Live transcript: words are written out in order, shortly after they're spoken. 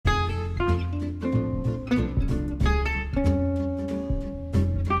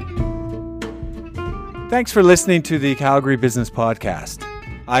Thanks for listening to the Calgary Business Podcast.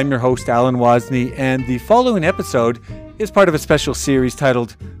 I'm your host, Alan Wozni, and the following episode is part of a special series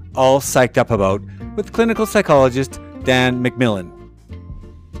titled All Psyched Up About with clinical psychologist Dan McMillan.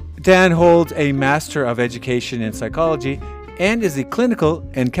 Dan holds a Master of Education in Psychology and is a clinical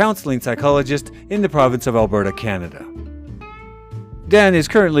and counseling psychologist in the province of Alberta, Canada. Dan is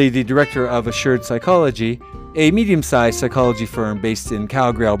currently the director of Assured Psychology, a medium-sized psychology firm based in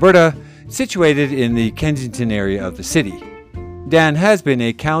Calgary, Alberta, situated in the Kensington area of the city. Dan has been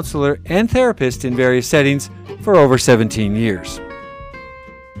a counselor and therapist in various settings for over 17 years.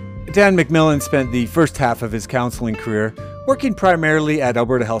 Dan McMillan spent the first half of his counseling career working primarily at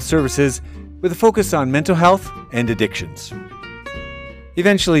Alberta Health Services with a focus on mental health and addictions.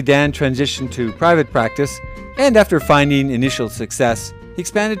 Eventually, Dan transitioned to private practice, and after finding initial success, he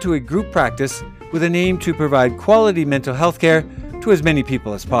expanded to a group practice with an aim to provide quality mental health care to as many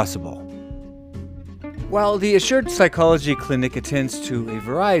people as possible. While the Assured Psychology Clinic attends to a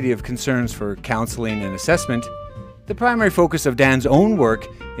variety of concerns for counseling and assessment, the primary focus of Dan's own work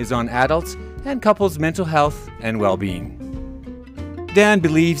is on adults and couples' mental health and well-being. Dan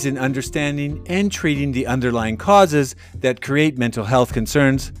believes in understanding and treating the underlying causes that create mental health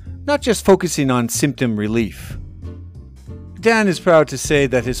concerns, not just focusing on symptom relief. Dan is proud to say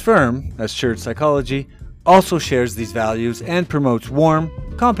that his firm, Assured Psychology, also shares these values and promotes warm,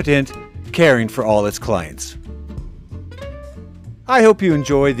 competent, caring for all its clients. I hope you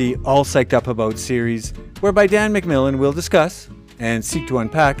enjoy the All Psyched Up About series, whereby Dan McMillan will discuss and seek to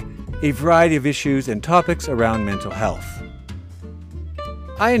unpack a variety of issues and topics around mental health.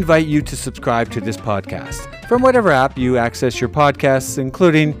 I invite you to subscribe to this podcast from whatever app you access your podcasts,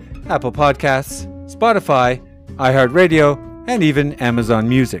 including Apple Podcasts, Spotify, iHeartRadio, and even Amazon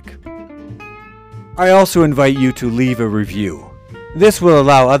Music. I also invite you to leave a review. This will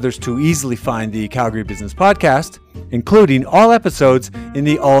allow others to easily find the Calgary Business Podcast, including all episodes in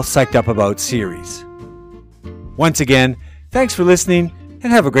the All Psyched Up About series. Once again, thanks for listening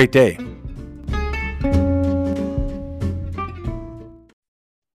and have a great day.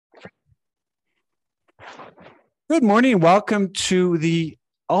 Good morning and welcome to the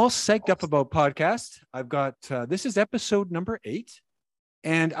All Psyched Up About podcast. I've got, this is episode number 8,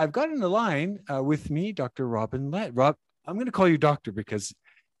 and I've got on the line with me, Dr. Robin Lett. Rob, I'm going to call you doctor because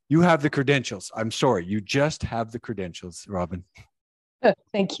you have the credentials. I'm sorry, you just have the credentials, Robin.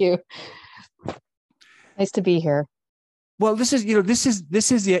 Thank you. Nice to be here. Well, this is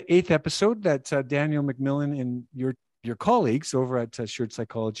the 8th episode that Daniel McMillan and your colleagues over at Assured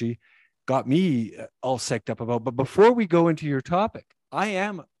Psychology got me all psyched up about. But before we go into your topic, I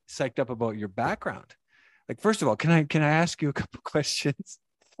am psyched up about your background. Like, first of all, can I ask you a couple questions?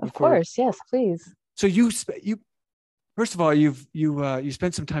 Of course, yes, please. So you first of all, you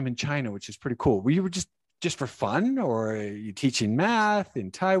spent some time in China, which is pretty cool. Were you just for fun, or are you teaching math in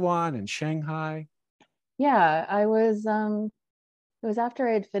Taiwan and Shanghai? Yeah, I was. It was after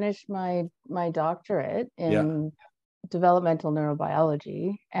I had finished my doctorate in developmental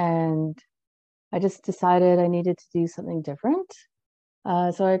neurobiology, and I just decided I needed to do something different.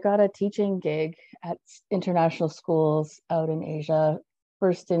 So I got a teaching gig at international schools out in Asia,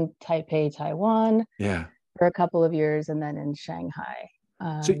 first in Taipei, Taiwan, for a couple of years, and then in Shanghai,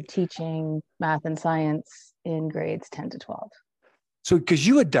 teaching math and science in grades 10 to 12. So, because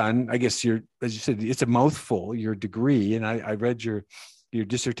you had done, I guess as you said, it's a mouthful, your degree, and I read your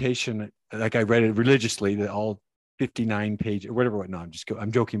dissertation, like I read it religiously, all 59 pages or whatever. No,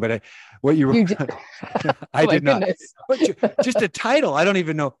 I'm joking, but what you were, I did not. But just a title, I don't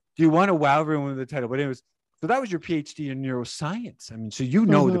even know. Do you want to wow everyone with the title? But anyways, so that was your PhD in neuroscience. I mean, so you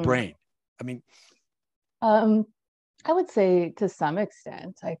know the brain. I mean, I would say to some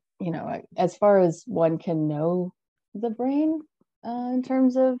extent, as far as one can know the brain, in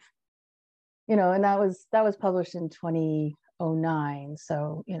terms of, and that was published in 2009.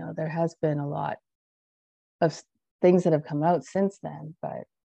 So, there has been a lot of things that have come out since then. But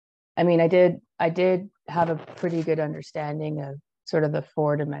I mean, I did have a pretty good understanding of sort of the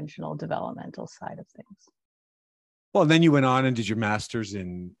 4-dimensional developmental side of things. Well, then you went on and did your master's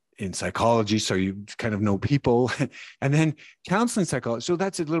in psychology, so you kind of know people, and then counseling psychology. So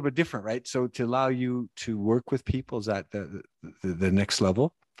that's a little bit different, right? So to allow you to work with people, is that the next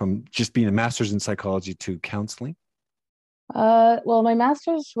level from just being a master's in psychology to counseling? Well, my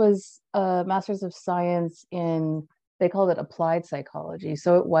master's was a master's of science in, they called it applied psychology.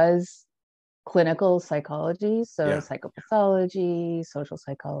 So it was clinical psychology, so psychopathology, social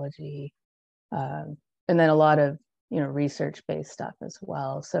psychology, and then a lot of research-based stuff as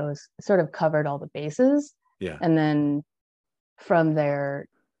well. So it's sort of covered all the bases. Yeah. And then from there,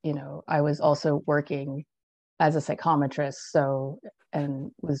 I was also working as a psychometrist,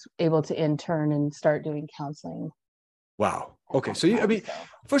 and was able to intern and start doing counseling. Wow. Okay. So,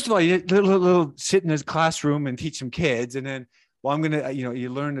 first of all, you little sit in his classroom and teach some kids. And then, well, I'm going to, you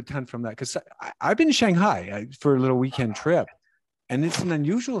learn a ton from that. Because I've been to Shanghai for a little weekend trip. And it's an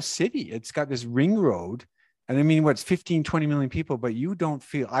unusual city. It's got this ring road. And I mean, what's 15, 20 million people, but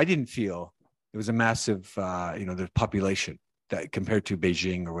I didn't feel it was a massive, the population that compared to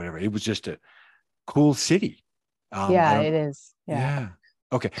Beijing or whatever. It was just a cool city. Yeah, it is. Yeah.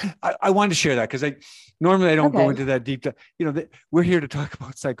 Okay. I wanted to share that because I don't go into that deep. We're here to talk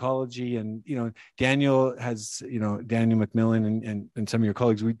about psychology, and Daniel McMillan and some of your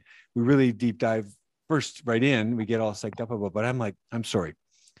colleagues. We really deep dive first right in. We get all psyched up about. But I'm sorry,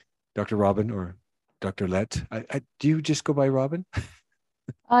 Dr. Robin or Dr. Let. Do you just go by Robin?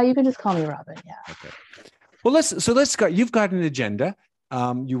 You can just call me Robin. Yeah. Okay. Well, let's go. You've got an agenda.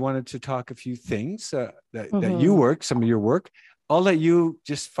 You wanted to talk a few things that you work, some of your work. I'll let you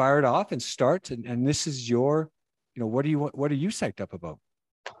just fire it off and start. And this is your, what are you psyched up about?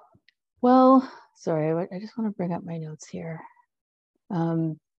 Well, sorry, I just want to bring up my notes here.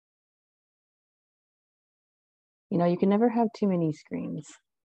 You can never have too many screens.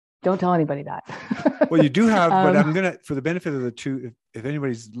 Don't tell anybody that. Well, you do have, but for the benefit of the two, if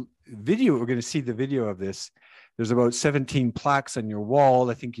anybody's video, we're going to see the video of this. There's about 17 plaques on your wall.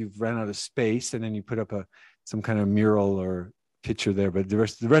 I think you've run out of space, and then you put up some kind of mural or picture there, but the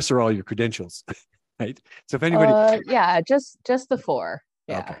rest are all your credentials, right? So if anybody, just the 4,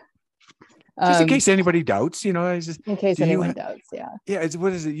 yeah. Okay. Just in case anybody doubts, in case anyone doubts, yeah. Yeah,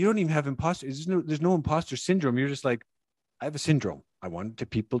 what is it? You don't even have imposter. There's no imposter syndrome. You're just like, I have a syndrome. I want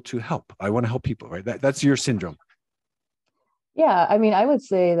people to help. I want to help people, right? That's your syndrome. Yeah, I mean, I would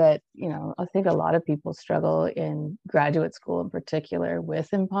say that, I think a lot of people struggle in graduate school in particular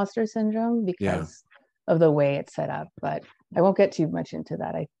with imposter syndrome because of the way it's set up, but I won't get too much into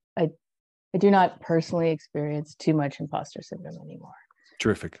that. I do not personally experience too much imposter syndrome anymore.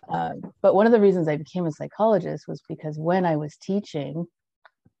 Terrific. But one of the reasons I became a psychologist was because when I was teaching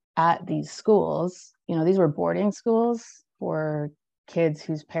at these schools, these were boarding schools for kids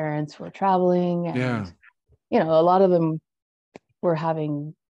whose parents were traveling, and a lot of them were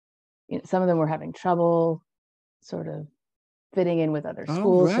having, some of them were having trouble sort of fitting in with other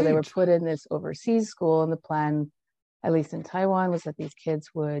schools. Right. So they were put in this overseas school, and the plan, at least in Taiwan, was that these kids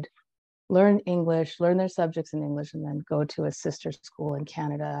would learn English, learn their subjects in English, and then go to a sister school in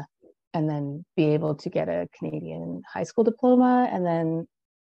Canada, and then be able to get a Canadian high school diploma, and then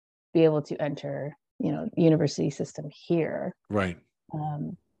be able to enter, the university system here. Right.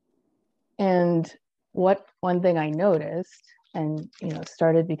 And one thing I noticed and,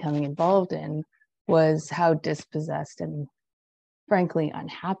 started becoming involved in was how dispossessed and frankly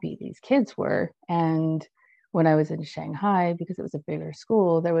unhappy these kids were. And when I was in Shanghai, because it was a bigger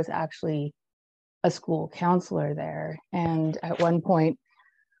school, there was actually a school counselor there. And at one point,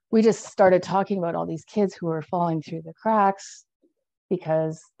 we just started talking about all these kids who were falling through the cracks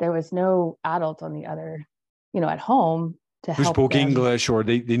because there was no adult on the other, at home to help who spoke them. English, or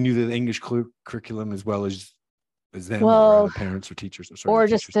they knew the English curriculum as well as them, or the parents or teachers. Or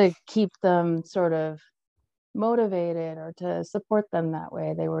just to keep them sort of motivated or to support them that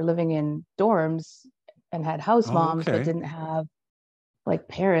way. They were living in dorms and had house moms, but didn't have like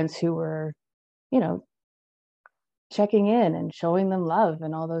parents who were, checking in and showing them love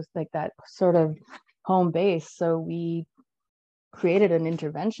and all those, like that sort of home base. So we created an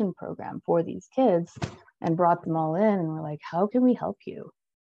intervention program for these kids and brought them all in, and we're like, how can we help you?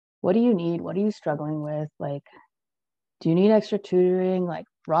 What do you need? What are you struggling with? Like, do you need extra tutoring? Like,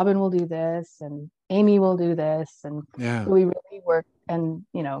 Robin will do this and Amy will do this. And so we really worked, and,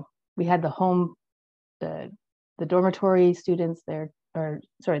 we had the dormitory students there,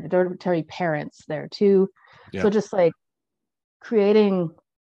 the dormitory parents there too. Yeah. So just like creating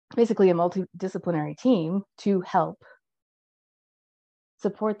basically a multidisciplinary team to help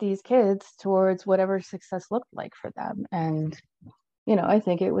support these kids towards whatever success looked like for them. And, I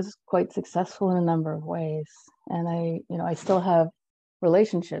think it was quite successful in a number of ways. And I still have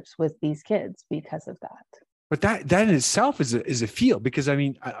relationships with these kids because of that. But that in itself is a field, because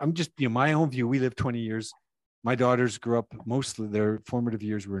I'm just, my own view. We lived 20 years. My daughters grew up, mostly their formative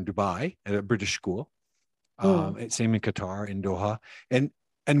years were in Dubai at a British school. Same in Qatar, in Doha.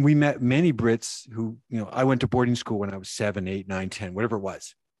 And we met many Brits who, I went to boarding school when I was 7, 8, 9, 10, whatever it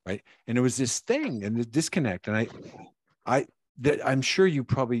was. Right. And it was this thing and the disconnect. And I'm sure you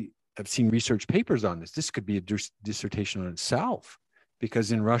probably have seen research papers on this. This could be a dissertation on itself,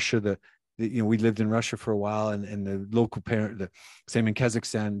 because in Russia, the we lived in Russia for a while, and the local parent, the same in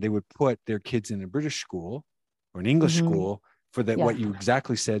Kazakhstan, they would put their kids in a British school or an English Hmm. school for that, Yeah. what you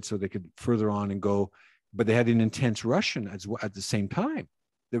exactly said, so they could further on and go, but they had an intense Russian at the same time.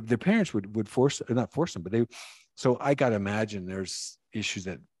 Their parents would force, not force them, but they. So I got to imagine there's issues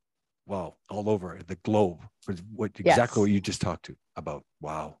that, well, all over the globe for exactly Yes. what you just talked to about.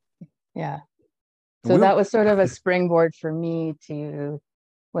 Wow. Yeah. And So we that were, was sort of a springboard for me to,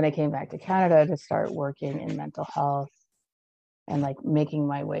 when I came back to Canada, to start working in mental health and like making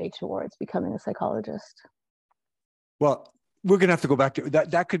my way towards becoming a psychologist. well, we're gonna have to go back to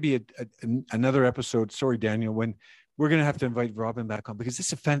that. That could be another episode. Sorry, Daniel. When we're gonna have to invite Robin back on, because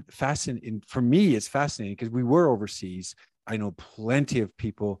this is fascinating. For me, it's fascinating because we were overseas. I know plenty of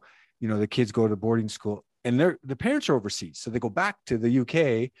people. The kids go to boarding school, and the parents are overseas, so they go back to the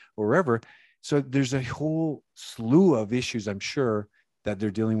UK or wherever. So there's a whole slew of issues, I'm sure, that they're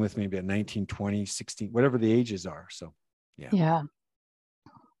dealing with, maybe at 19, 20, 16, whatever the ages are. So, yeah. Yeah,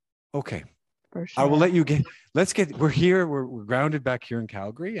 Okay. for I will let sure. you get. Let's get. We're here. We're grounded back here in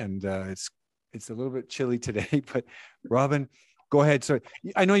Calgary, and it's a little bit chilly today. But Robin, go ahead. So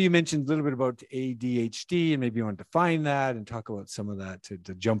I know you mentioned a little bit about ADHD, and maybe you want to define that and talk about some of that to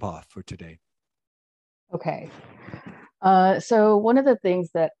jump off for today. Okay. So one of the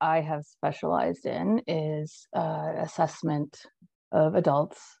things that I have specialized in is assessment of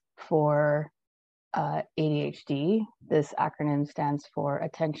adults for ADHD. This acronym stands for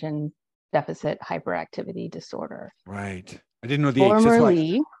Attention Deficit Hyperactivity Disorder, Right. I didn't know the H. That's why.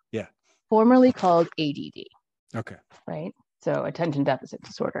 formerly Yeah. formerly called ADD, Okay. right? So attention deficit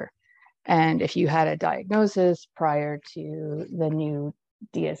disorder. And if you had a diagnosis prior to the new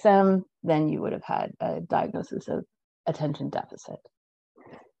DSM, then you would have had a diagnosis of attention deficit.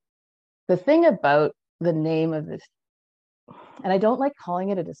 The thing about the name of this, and I don't like calling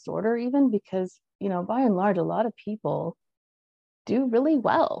it a disorder even because, by and large, a lot of people do really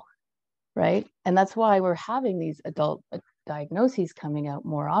well, right? And that's why we're having these adult diagnoses coming out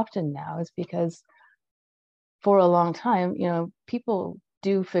more often now, is because for a long time, people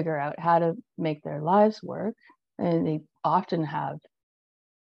do figure out how to make their lives work, and they often have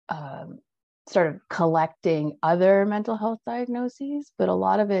sort of collecting other mental health diagnoses, but a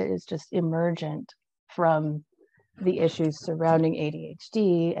lot of it is just emergent from the issues surrounding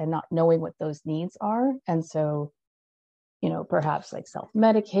ADHD and not knowing what those needs are. And so, perhaps like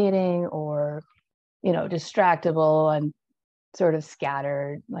self-medicating or, distractible and sort of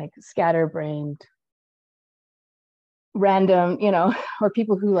scattered, like scatterbrained, random, or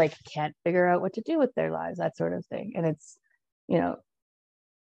people who like can't figure out what to do with their lives, that sort of thing. And it's, you know,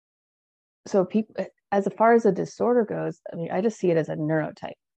 so people, as far as a disorder goes, I mean, I just see it as a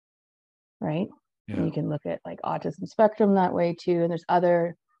neurotype, right? And Yeah. you can look at like autism spectrum that way too. And there's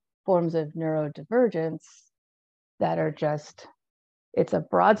other forms of neurodivergence that are just, it's a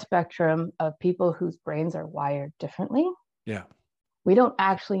broad spectrum of people whose brains are wired differently. Yeah. We don't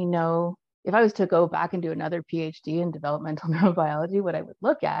actually know. If I was to go back and do another PhD in developmental neurobiology, what I would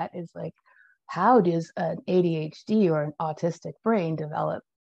look at is like, how does an ADHD or an autistic brain develop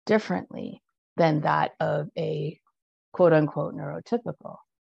differently than that of a quote unquote neurotypical?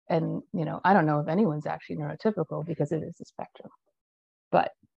 And, I don't know if anyone's actually neurotypical because it is a spectrum.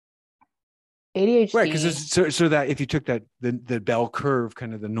 But Right, ADHD, because so that if you took that the bell curve,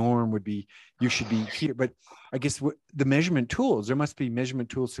 kind of the norm would be you should be here. But I guess the measurement tools, there must be measurement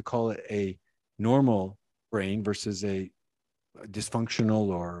tools to call it a normal brain versus a dysfunctional,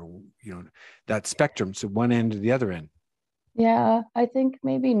 or that spectrum. So one end to the other end. yeah, I think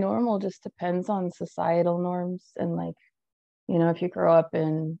maybe normal just depends on societal norms. And like, if you grow up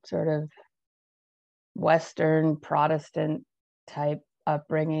in sort of Western Protestant type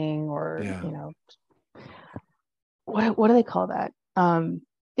upbringing, or, Yeah. what do they call that?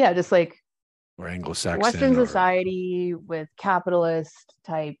 Yeah, just like Or Western Anglo-Saxon, or society with capitalist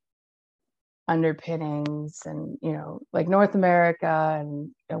type underpinnings, and like North America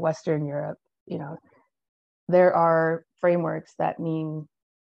and Western Europe, there are frameworks that mean,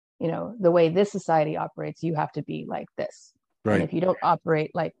 the way this society operates, you have to be like this. And right. if you don't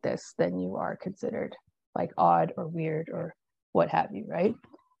operate like this, then you are considered like odd or weird or what have you, right?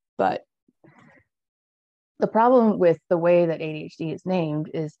 But the problem with the way that ADHD is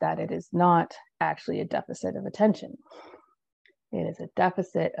named is that it is not actually a deficit of attention. It is a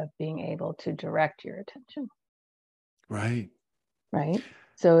deficit of being able to direct your attention. Right. Right.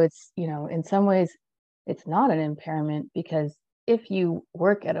 So it's, in some ways, it's not an impairment, because if you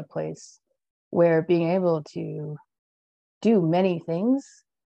work at a place where being able to do many things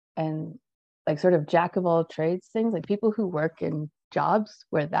and like sort of jack of all trades things, like people who work in jobs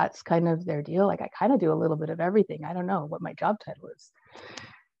where that's kind of their deal. Like I kind of do a little bit of everything. I don't know what my job title is.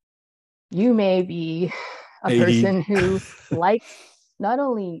 You may be a person who likes, not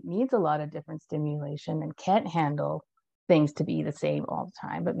only needs a lot of different stimulation and can't handle things to be the same all the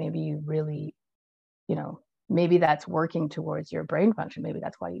time, but maybe you really, maybe that's working towards your brain function. Maybe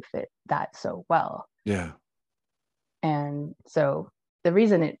that's why you fit that so well. Yeah. And so the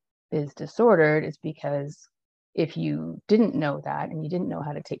reason it is disordered is because if you didn't know that and you didn't know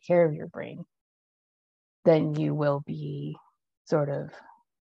how to take care of your brain, then you will be sort of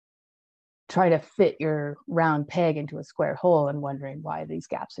trying to fit your round peg into a square hole and wondering why these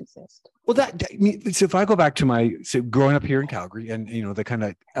gaps exist. Well, so if I go back to growing up here in Calgary, and the kind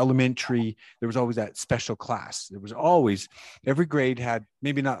of elementary, there was always that special class. There was always, every grade had,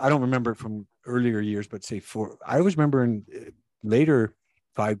 maybe not, I don't remember it from earlier years, but say I always remember in later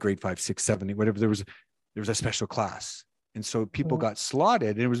grade 5, 6, 7, whatever, there was a special class. And so people got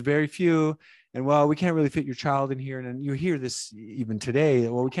slotted, and it was very few. And well, we can't really fit your child in here. And then you hear this even today.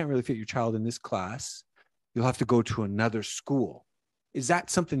 Well, we can't really fit your child in this class. You'll have to go to another school. Is that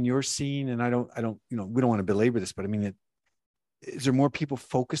something you're seeing? And I don't, we don't want to belabor this, but I mean, is there more people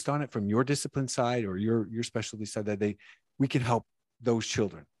focused on it from your discipline side or your specialty side that we can help those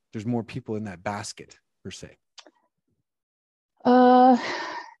children? There's more people in that basket per se.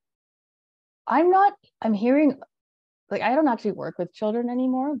 I'm hearing, like, I don't actually work with children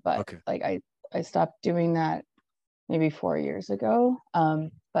anymore, but okay. Like I stopped doing that maybe 4 years ago.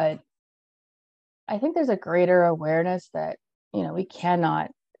 But I think there's a greater awareness that, we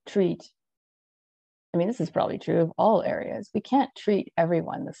cannot treat, I mean, this is probably true of all areas. We can't treat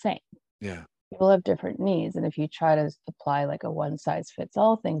everyone the same. Yeah. People have different needs. And if you try to apply like a one size fits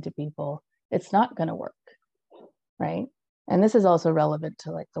all thing to people, it's not going to work. Right. And this is also relevant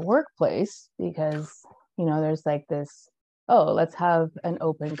to like the workplace because, there's like this, let's have an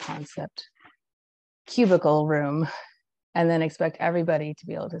open concept cubicle room and then expect everybody to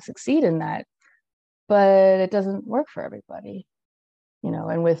be able to succeed in that. But it doesn't work for everybody,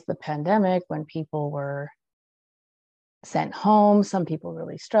 and with the pandemic, when people were sent home, some people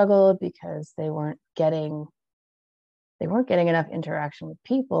really struggled because they weren't getting enough interaction with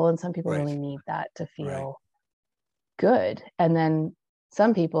people. And some people really need that to feel good. And then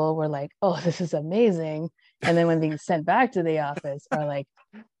some people were like, oh, this is amazing. And then when being sent back to the office are like,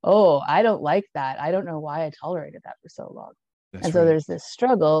 oh, I don't like that. I don't know why I tolerated that for so long. So there's this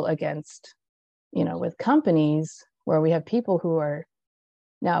struggle against, with companies where we have people who are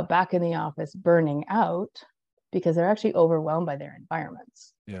now back in the office burning out because they're actually overwhelmed by their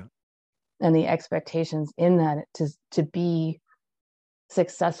environments. Yeah. And the expectations in that to be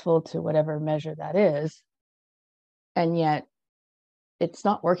successful to whatever measure that is. And yet it's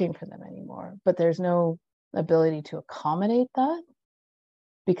not working for them anymore, but there's no ability to accommodate that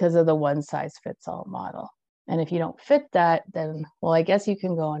because of the one size fits all model. And if you don't fit that, then, well, I guess you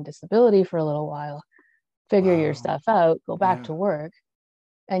can go on disability for a little while, figure your stuff out, go back to work.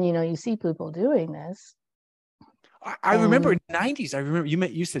 And, you see people doing this. I remember in the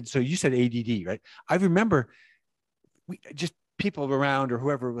 90s, you said ADD, right? I remember just people around or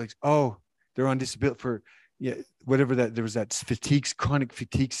whoever like, oh, they're on disability for whatever that, there was that chronic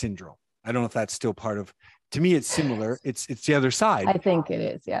fatigue syndrome. I don't know if that's still part of, to me, it's similar. It's the other side. I think it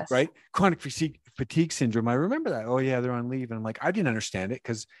is. Yes. Right. Chronic fatigue syndrome. I remember that. Oh yeah. They're on leave. And I'm like, I didn't understand it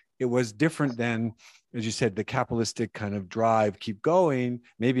because it was different than, as you said, the capitalistic kind of drive, keep going.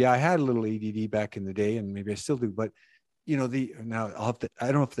 Maybe I had a little ADD back in the day and maybe I still do, but now I'll have to, I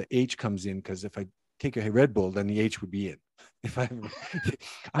don't know if the H comes in because if I take a Red Bull, then the H would be in. If I'm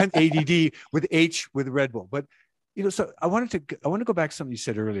ADD with H with Red Bull, but so I want to go back to something you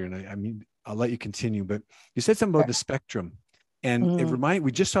said earlier, and I mean, I'll let you continue, but you said something about the spectrum, and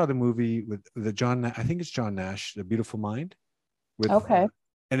we just saw the movie with the I think it's John Nash, The Beautiful Mind.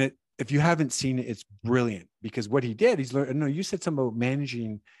 And if you haven't seen it, it's brilliant because what he did, he's learned. No, you said something about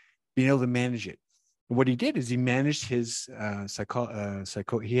being able to manage it. And what he did is he managed his he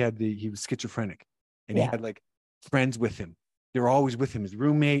was schizophrenic, and he had like friends with him. They were always with him. His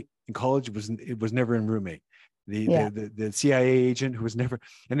roommate in college was never a roommate. The CIA agent who was never,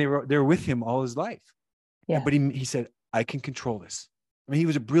 and they were with him all his life. Yeah. But he said, I can control this. I mean, he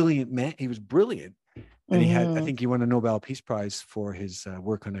was a brilliant man. He was brilliant. And I think he won a Nobel Peace Prize for his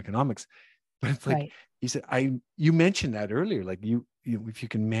work on economics. But it's like, he said, you mentioned that earlier, like if you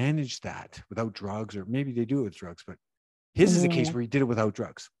can manage that without drugs, or maybe they do it with drugs, but his is a case where he did it without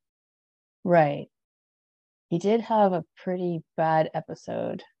drugs. Right. He did have a pretty bad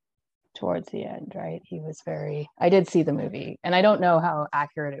episode towards the end, right? He was I did see the movie and I don't know how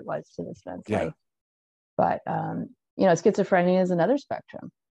accurate it was to this man's life, but schizophrenia is another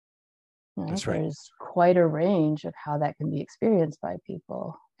spectrum. Right? That's right. There's quite a range of how that can be experienced by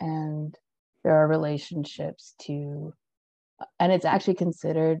people. And there are relationships to, and it's actually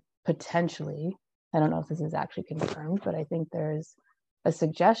considered potentially, I don't know if this is actually confirmed, but I think there's a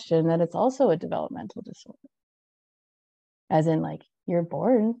suggestion that it's also a developmental disorder. As in, like, you're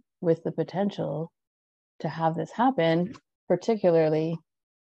born with the potential to have this happen, particularly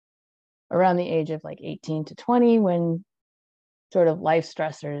around the age of like 18 to 20, when sort of life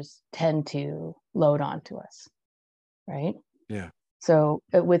stressors tend to load onto us, right? Yeah. So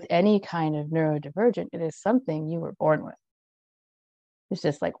with any kind of neurodivergent, it is something you were born with. It's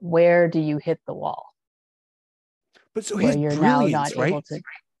just like, where do you hit the wall? But so his you're brilliance, now not right? able to...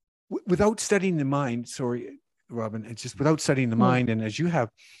 Without studying the mind, sorry, Robin, it's just without studying the mind, and as you have,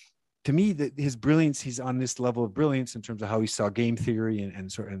 to me, that his brilliance, he's on this level of brilliance in terms of how he saw game theory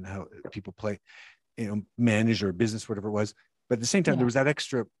and how people play, manage or business, whatever it was. But at the same time, there was that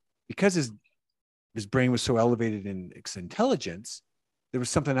extra, because his brain was so elevated in its intelligence, there was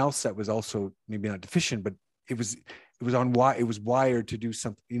something else that was also maybe not deficient, but it was wired to do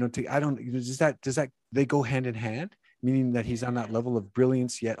something, does that they go hand in hand, meaning that he's on that level of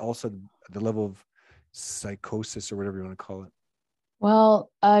brilliance, yet also the level of psychosis or whatever you want to call it? Well,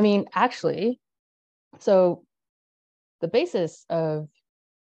 I mean, actually, so the basis of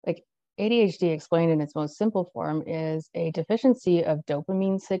like ADHD explained in its most simple form is a deficiency of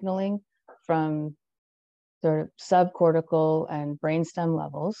dopamine signaling from sort of subcortical and brainstem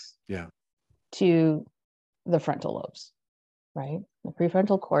levels to the frontal lobes, right? The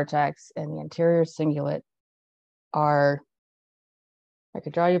prefrontal cortex and the anterior cingulate are, I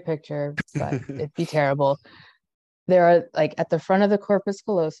could draw you a picture, but it'd be terrible. There are like at the front of the corpus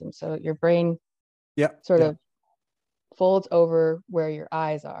callosum, so your brain sort of folds over where your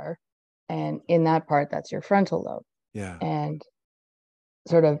eyes are, and in that part, that's your frontal lobe. Yeah. And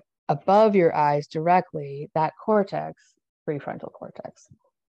sort of above your eyes directly, that cortex, prefrontal cortex.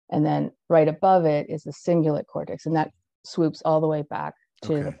 And then right above it is the cingulate cortex, and that swoops all the way back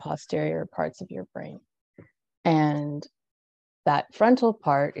to the posterior parts of your brain. And that frontal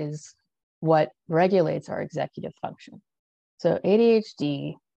part is what regulates our executive function. So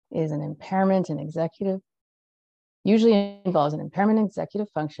ADHD is an impairment in usually involves an impairment in executive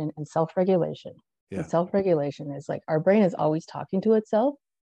function and self-regulation. Yeah. And self-regulation is like our brain is always talking to itself,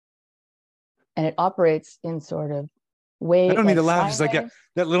 and it operates in sort of way. I don't mean to laugh. It's like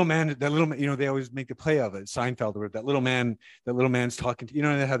that little man, they always make the play of it, Seinfeld, where that little man's talking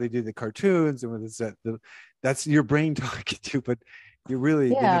to, how they do the cartoons, and it's that's your brain talking to, but you really,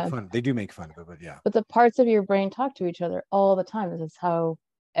 they do make fun of it, but yeah. But the parts of your brain talk to each other all the time. This is how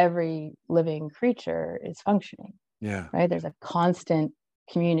every living creature is functioning. Yeah. Right. There's a constant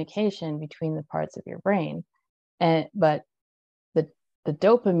communication between the parts of your brain. But the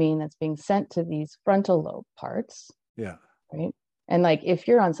dopamine that's being sent to these frontal lobe parts. Yeah. Right. And like, if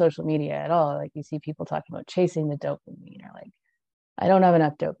you're on social media at all, like you see people talking about chasing the dopamine, or like, I don't have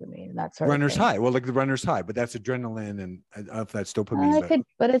enough dopamine, and that sort runner's of thing. High. Well, like the runner's high, but that's adrenaline, and I don't know if that's dopamine.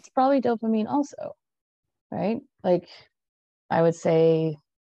 But it's probably dopamine also, right? Like, I would say,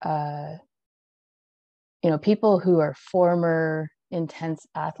 people who are former intense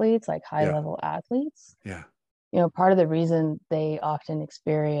athletes, like high level athletes. Yeah. Part of the reason they often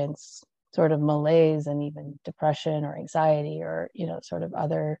experience sort of malaise and even depression or anxiety or, sort of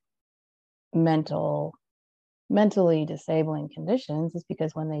other mentally disabling conditions is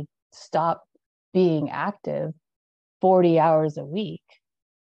because when they stop being active 40 hours a week,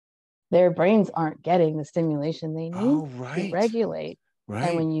 their brains aren't getting the stimulation they need to regulate. Right.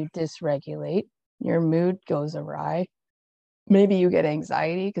 And when you dysregulate, your mood goes awry. Maybe you get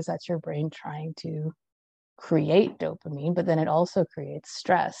anxiety because that's your brain trying to create dopamine, but then it also creates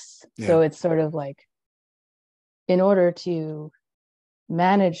stress. Yeah. So it's sort of like, in order to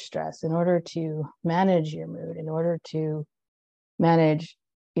manage stress, in order to manage your mood, in order to manage,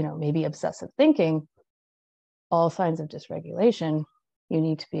 maybe obsessive thinking, all signs of dysregulation, you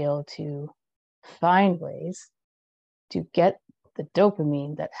need to be able to find ways to get the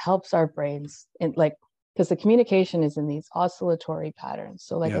dopamine that helps our brains because the communication is in these oscillatory patterns.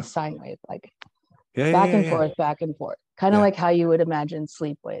 So like a sine wave, like back and forth, kind of like how you would imagine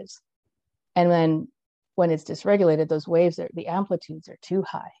sleep waves. And then when it's dysregulated, those waves the amplitudes are too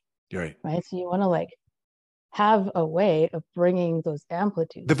high. Right. So you want to have a way of bringing those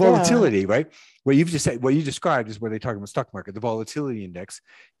amplitudes the volatility down. Right, what you described is where they talk about stock market, the volatility index.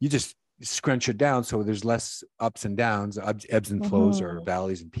 You just scrunch it down so there's less ups and downs, ebbs and flows, or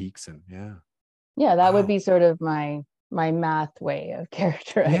valleys and peaks. And that would be sort of my math way of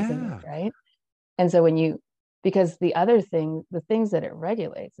characterizing it, right? And so when you because the things that it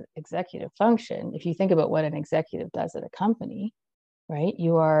regulates, executive function, if you think about what an executive does at a company, right?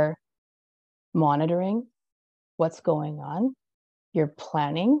 You are monitoring what's going on, you're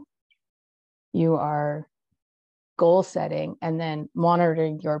planning, you are goal setting, and then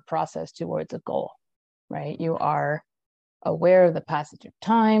monitoring your process towards a goal, right? You are aware of the passage of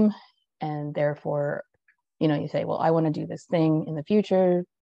time, and therefore, you say, well, I want to do this thing in the future,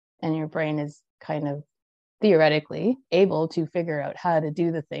 and your brain is kind of theoretically able to figure out how to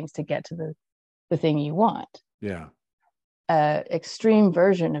do the things to get to the thing you want. Yeah. Extreme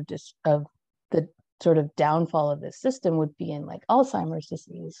version of the sort of downfall of this system would be in like Alzheimer's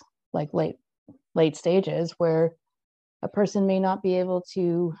disease, like late stages, where a person may not be able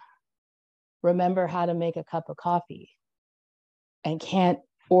to remember how to make a cup of coffee and can't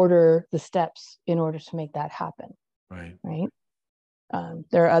order the steps in order to make that happen. Right.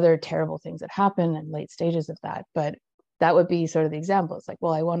 There are other terrible things that happen in late stages of that, but that would be sort of the example. It's like,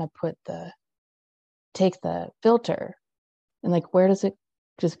 well, I want to take the filter, and like, where does it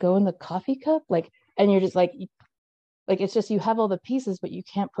just go in the coffee cup? Like, and you're just like, it's just, you have all the pieces, but you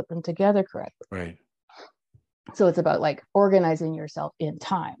can't put them together correctly. Right. So it's about like organizing yourself in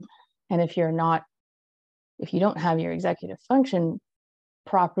time. And if you don't have your executive function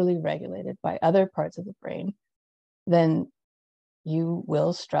properly regulated by other parts of the brain, then you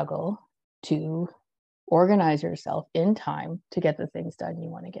will struggle to organize yourself in time to get the things done you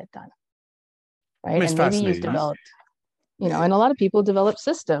want to get done. Right. And maybe you've developed, and a lot of people develop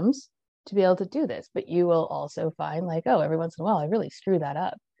systems to be able to do this, but you will also find like, oh, every once in a while, I really screw that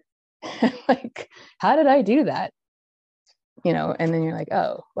up. Like, how did I do that? And then you're like,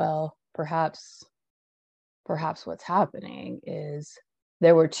 oh, well, perhaps what's happening is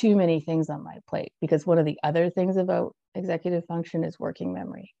there were too many things on my plate, because one of the other things about executive function is working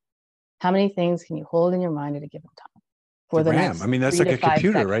memory. How many things can you hold in your mind at a given time? For the RAM. I mean, that's like a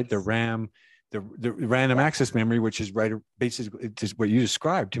computer, seconds. Right? The RAM, the random access memory, which is basically just what you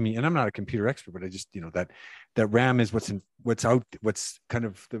described to me. And I'm not a computer expert, but I just, that RAM is what's kind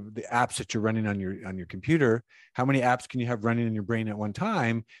of the apps that you're running on your computer. How many apps can you have running in your brain at one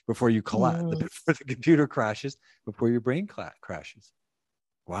time before you collapse, before the computer crashes, before your brain crashes?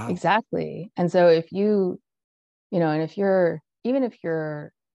 Wow. Exactly. And so if and if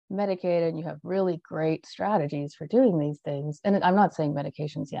you're medicated and you have really great strategies for doing these things, and I'm not saying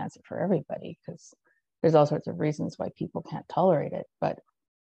medication's the answer for everybody, because there's all sorts of reasons why people can't tolerate it, but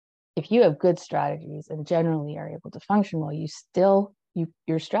if you have good strategies and generally are able to function well,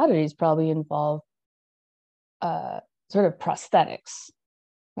 your strategies probably involve sort of prosthetics,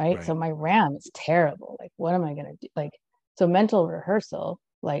 right? So my RAM is terrible. Like, what am I going to do? Like, so mental rehearsal,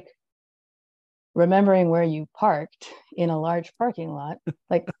 like remembering where you parked in a large parking lot,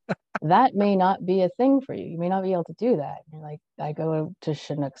 like that may not be a thing for you. You may not be able to do that. You're like, I go to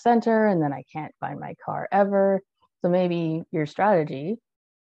Chinook Center and then I can't find my car ever. So maybe your strategy,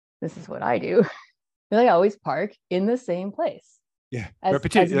 this is what I do. I always park in the same place. Yeah,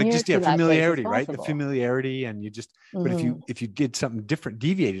 repetition, like just familiarity, right? The familiarity, and you just. But if you did something different,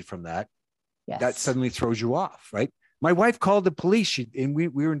 deviated from that, that suddenly throws you off, right? My wife called the police. We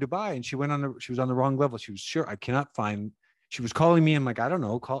were in Dubai, and she was on the wrong level. She was sure I cannot find. She was calling me. I'm like, I don't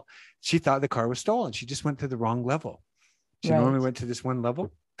know. She thought the car was stolen. She just went to the wrong level. She normally went to this one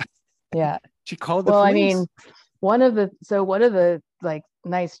level. Yeah. She called the police. I mean, one of the like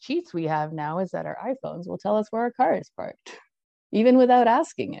nice cheats we have now is that our iPhones will tell us where our car is parked, even without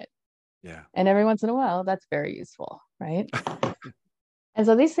asking it. Yeah. And every once in a while, that's very useful, right? And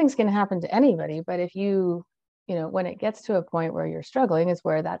so these things can happen to anybody, but if when it gets to a point where you're struggling, is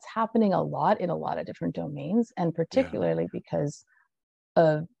where that's happening a lot in a lot of different domains, and particularly because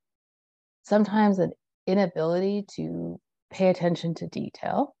of sometimes an inability to pay attention to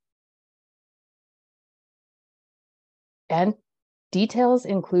detail. And details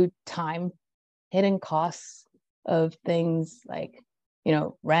include time, hidden costs of things like,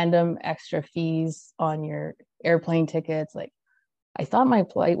 random extra fees on your airplane tickets. Like, I thought my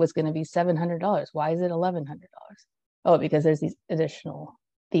flight was going to be $700. Why is it $1,100? Oh, because there's these additional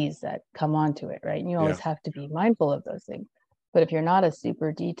fees that come onto it, right? And you always have to be mindful of those things. But if you're not a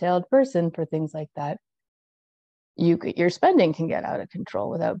super detailed person for things like that, your spending can get out of control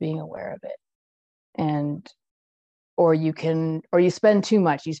without being aware of it. Or you spend too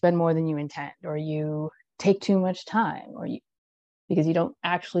much, you spend more than you intend, or you take too much time, because you don't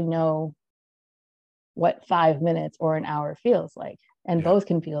actually know what 5 minutes or an hour feels like. And both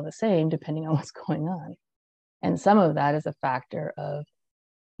can feel the same depending on what's going on. And some of that is a factor of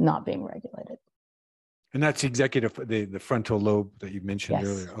not being regulated. And that's the frontal lobe that you mentioned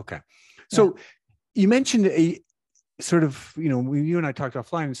earlier. Okay. So You mentioned a sort of, you and I talked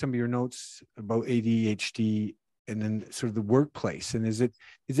offline in some of your notes about ADHD and then sort of the workplace. And is it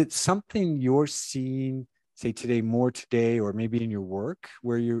something you're seeing, say today, or maybe in your work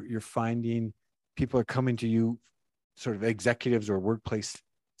where you're finding people are coming to you, sort of executives or workplace,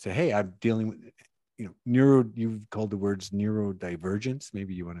 say, hey, I'm dealing with, you've called the words neurodivergence.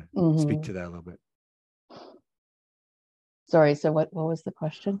 Maybe you want to speak to that a little bit. Sorry. So what was the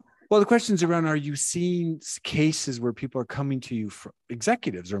question? Well, the question's around, are you seeing cases where people are coming to you for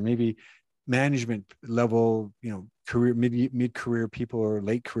executives or maybe management level, career, mid-career people or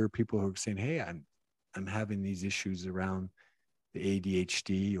late career people who are saying, hey, I'm having these issues around the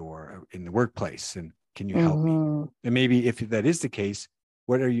ADHD or in the workplace, and can you help me? And maybe if that is the case,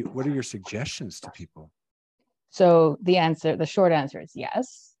 what are your suggestions to people? So the short answer is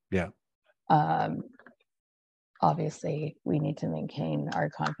yes. Yeah. Obviously we need to maintain our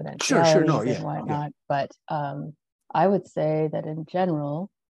confidentiality sure, no, and whatnot. But I would say that in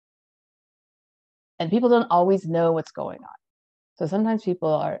general, and people don't always know what's going on. So sometimes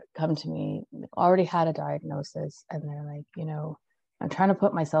people come to me, they've already had a diagnosis, and they're like, I'm trying to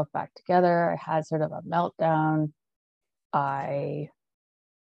put myself back together. I had sort of a meltdown. I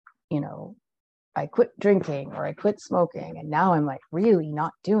quit drinking or I quit smoking, and now I'm like really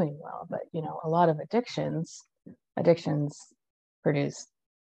not doing well. But a lot of addictions produce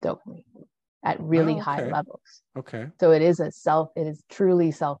dopamine at really high levels. Okay. So it is truly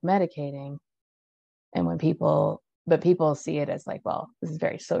self-medicating. And people see it as like, well, this is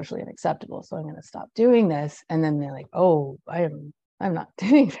very socially unacceptable, so I'm going to stop doing this. And then they're like, oh, I'm not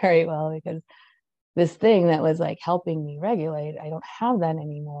doing very well because this thing that was like helping me regulate, I don't have that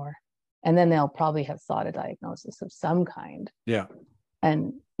anymore. And then they'll probably have sought a diagnosis of some kind. Yeah.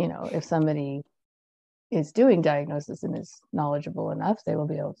 And, if somebody is doing diagnosis and is knowledgeable enough, they will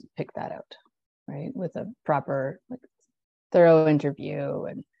be able to pick that out, right? With a proper, thorough interview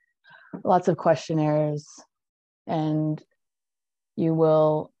and lots of questionnaires. And you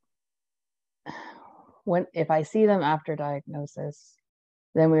will, if I see them after diagnosis,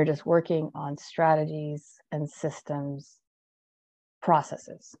 then we're just working on strategies and systems,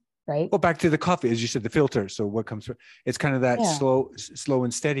 processes, right? Well, back to the coffee, as you said, the filter. So what comes through, it's kind of that slow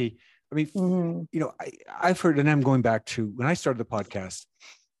and steady. I mean, I've heard, and I'm going back to when I started the podcast,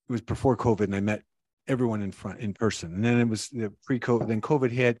 it was before COVID, and I met everyone in person. And then it was the pre-COVID, then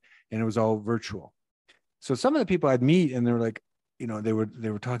COVID hit, and it was all virtual. So some of the people I'd meet, and they were like, they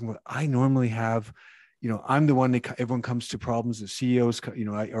were talking about, I normally have, I'm the one that everyone comes to problems. The CEOs,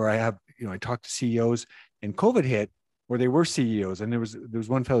 I talk to CEOs, and COVID hit, where they were CEOs, and there was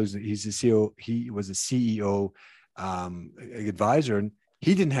one fellow, he's a CEO, he was a CEO advisor, and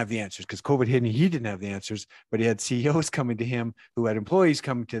he didn't have the answers because COVID hit, and he didn't have the answers, but he had CEOs coming to him who had employees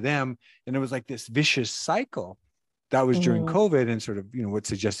coming to them, and it was like this vicious cycle. That was during COVID, and sort of, what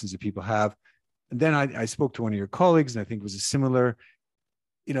suggestions do people have? And then I spoke to one of your colleagues, and I think it was a similar,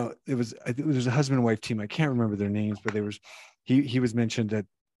 it was a husband and wife team. I can't remember their names, but he was mentioned that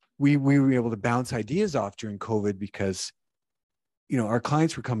we were able to bounce ideas off during COVID because, our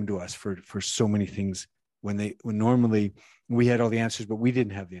clients were coming to us for so many things when normally we had all the answers, but we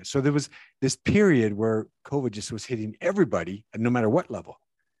didn't have the answers. So there was this period where COVID just was hitting everybody, and no matter what level.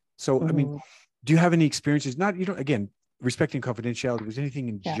 So, I mean, do you have any experiences? Again, respecting confidentiality, was anything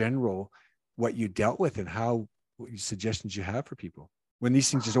in general what you dealt with, and what suggestions you have for people when these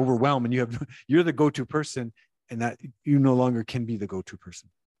things just overwhelm and you're the go-to person, and that you no longer can be the go-to person?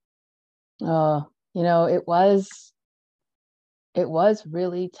 It was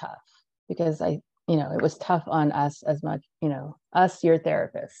really tough because it was tough on us as much, us, your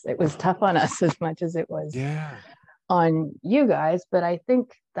therapists. It was tough on us as much as it was on you guys. But I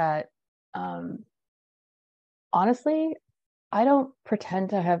think that, honestly, I don't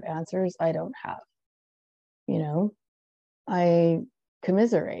pretend to have answers I don't have. I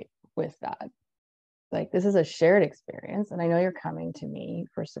commiserate with that. Like, this is a shared experience, and I know you're coming to me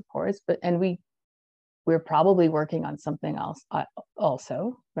for supports, and we're probably working on something else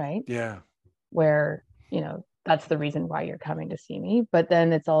also, right? Yeah. Where, that's the reason why you're coming to see me. But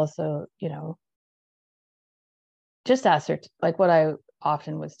then it's also, just like what I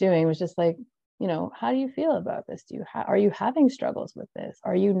often was doing was just like, how do you feel about this? Are you having struggles with this?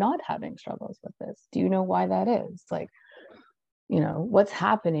 Are you not having struggles with this? Do you know why that is? Like, what's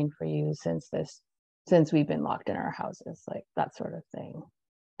happening for you since we've been locked in our houses, like that sort of thing.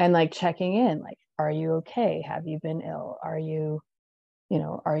 And like checking in, like, are you okay? Have you been ill? Are you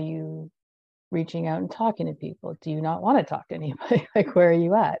reaching out and talking to people? Do you not want to talk to anybody? Like, where are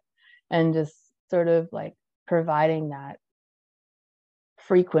you at? And just sort of like providing that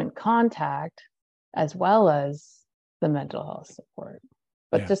frequent contact as well as the mental health support.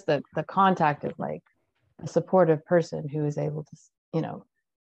 But just the contact of like a supportive person who is able to,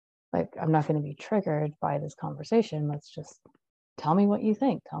 like, I'm not going to be triggered by this conversation. Let's just tell me what you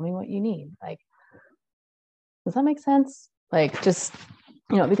think. Tell me what you need. Like, does that make sense? Like, just,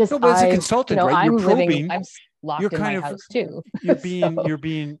 because no, but as a consultant, right? I'm You're probing. I'm locked in my house too. You're being you're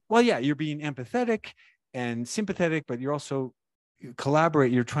being empathetic and sympathetic, but you're also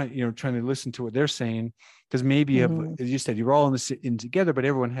collaborate. You're trying to listen to what they're saying, because maybe you have, as you said, you're all in together, but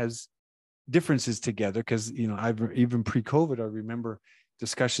everyone has differences together. Because I've even pre-COVID, I remember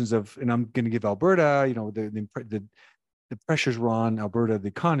discussions of, and I'm going to give Alberta, the pressures were on Alberta, the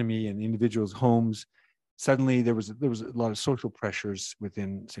economy and individuals' homes. Suddenly there was a lot of social pressures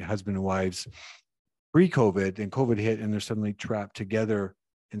within, say, husband and wives pre-COVID, and COVID hit, and they're suddenly trapped together.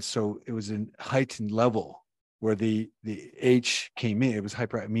 And so it was a heightened level where the H came in. It was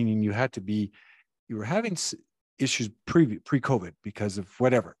hyper, meaning you were having issues pre-COVID because of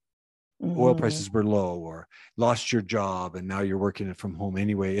whatever. Oil prices were low, or lost your job, and now you're working from home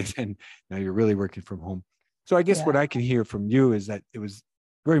anyway, and now you're really working from home. So I guess what I can hear from you is that it was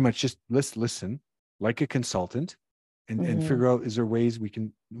very much just listen like a consultant, and figure out, is there ways we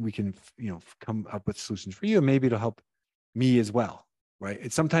can come up with solutions for you, and maybe it'll help me as well, right?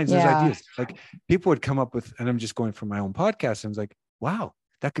 It's sometimes there's ideas like people would come up with, and I'm just going from my own podcast, and I was like, wow,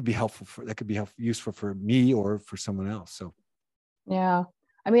 that could be useful for me or for someone else. So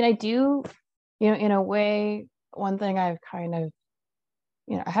I mean, I do, in a way, one thing I've kind of,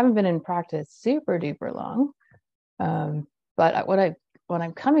 I haven't been in practice super duper long, but what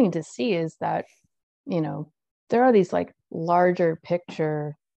I'm coming to see is that, there are these like larger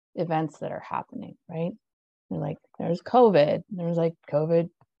picture events that are happening, right? Like there's COVID, there's like COVID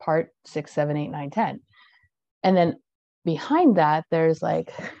part 6, 7, 8, 9, 10. And then behind that, there's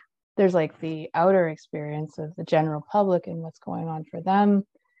like the outer experience of the general public and what's going on for them.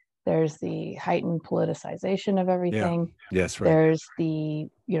 There's the heightened politicization of everything. Yeah. Yes, right. There's the,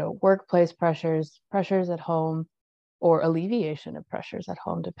 workplace pressures at home, or alleviation of pressures at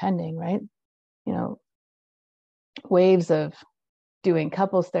home, depending, right? Waves of doing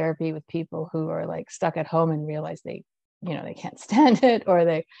couples therapy with people who are like stuck at home and realize they can't stand it, or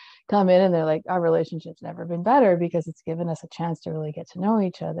they come in and they're like, our relationship's never been better because it's given us a chance to really get to know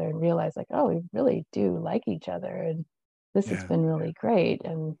each other and realize like, oh, we really do like each other, and this has been really great.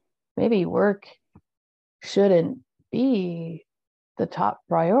 And maybe work shouldn't be the top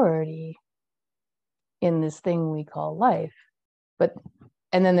priority in this thing we call life.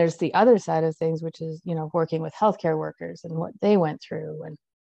 And then there's the other side of things, which is, working with healthcare workers and what they went through and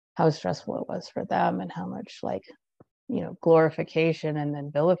how stressful it was for them, and how much like, glorification and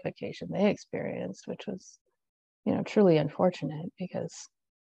then vilification they experienced, which was, truly unfortunate, because,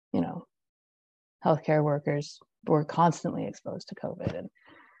 healthcare workers were constantly exposed to COVID.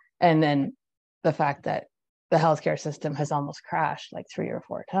 And then the fact that the healthcare system has almost crashed like 3 or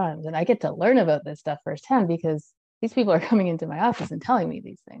 4 times. And I get to learn about this stuff firsthand because these people are coming into my office and telling me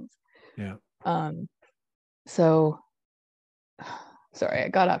these things. Yeah. So sorry, I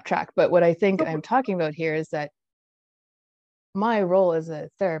got off track. But what I think I'm talking about here is that my role as a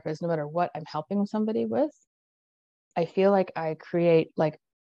therapist, no matter what I'm helping somebody with, I feel like I create like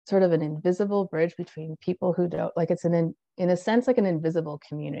sort of an invisible bridge between people who don't, like, it's in a sense like an invisible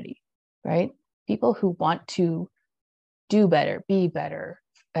community, right? People who want to do better, be better,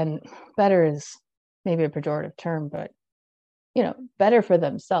 and better is maybe a pejorative term, but better for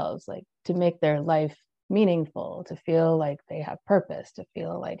themselves, like to make their life meaningful, to feel like they have purpose, to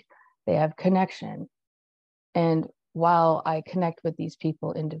feel like they have connection. And while I connect with these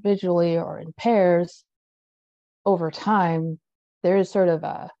people individually or in pairs, over time, there is sort of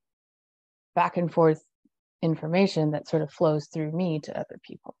a back and forth information that sort of flows through me to other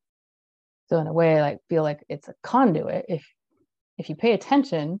people. So in a way, I feel like it's a conduit. If you pay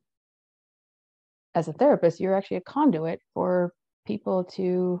attention as a therapist, you're actually a conduit for people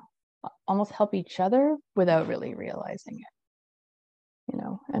to almost help each other without really realizing it.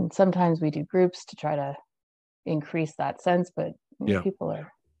 And sometimes we do groups to try to increase that sense, but people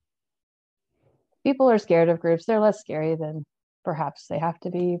are scared of groups. They're less scary than perhaps they have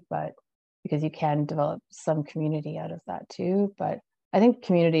to be, but because you can develop some community out of that too. But I think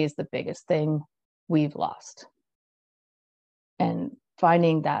community is the biggest thing we've lost. And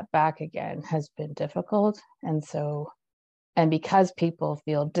finding that back again has been difficult. And because people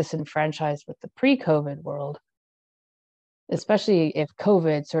feel disenfranchised with the pre-COVID world, especially if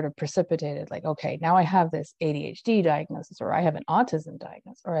COVID sort of precipitated, like, okay, now I have this ADHD diagnosis, or I have an autism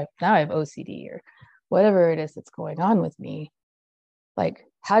diagnosis, or now I have OCD, or whatever it is that's going on with me, like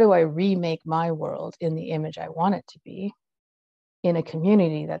how do I remake my world in the image I want it to be in a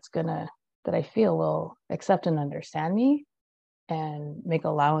community that I feel will accept and understand me and make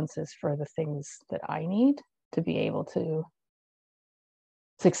allowances for the things that I need to be able to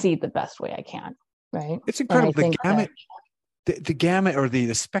succeed the best way I can. Right. It's And I incredible. think The gamut or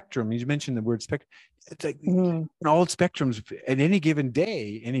the spectrum, you mentioned the word spectrum. It's like all spectrums at any given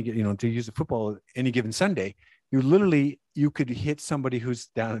day, to use the football, any given Sunday, you could hit somebody who's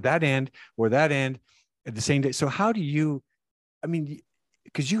down at that end or that end at the same day. So how do you,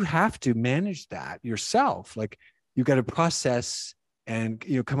 because you have to manage that yourself. Like you got to process and,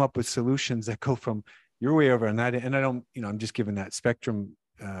 come up with solutions that go from your way over on that. And I don't, I'm just giving that spectrum,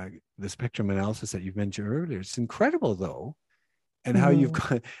 the spectrum analysis that you've mentioned earlier. It's incredible though. And how you've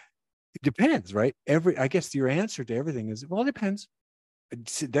got, it depends, right? I guess your answer to everything is, well, it depends.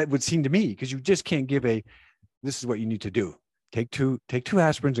 That would seem to me, because you just can't give this is what you need to do. Take two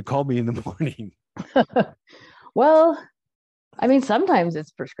aspirins and call me in the morning. Well, sometimes it's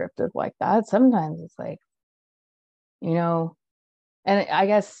prescriptive like that. Sometimes it's like, and I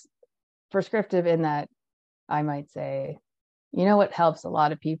guess prescriptive in that I might say, what helps a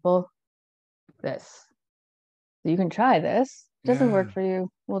lot of people? This. So you can try this. If it doesn't work for you,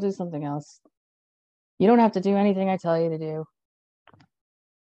 we'll do something else. You don't have to do anything I tell you to do.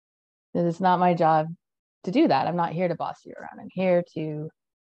 It's not my job to do that. I'm not here to boss you around. I'm here to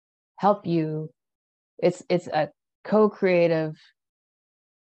help you. It's a co-creative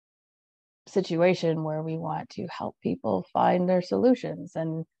situation where we want to help people find their solutions.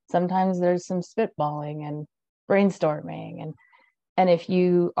 And sometimes there's some spitballing and brainstorming. And if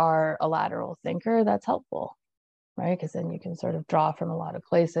you are a lateral thinker, that's helpful, right? Because then you can sort of draw from a lot of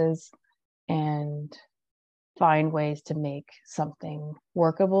places and find ways to make something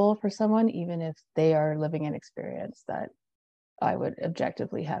workable for someone, even if they are living an experience that I would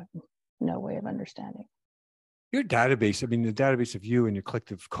objectively have no way of understanding. Your database, the database of you and your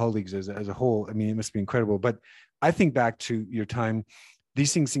collective colleagues as a whole, it must be incredible. But I think back to your time,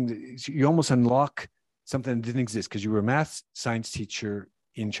 these things, you almost unlock something that didn't exist because you were a math science teacher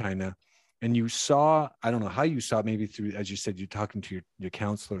in China. And you saw, I don't know how you saw, maybe through, as you said, you're talking to your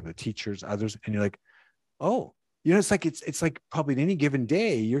counselor, the teachers, others, and you're like, oh, it's like probably at any given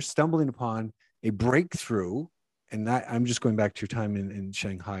day, you're stumbling upon a breakthrough. And that, I'm just going back to your time in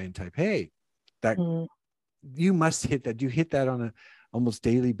Shanghai and Taipei, that you must hit that. Do you hit that on a almost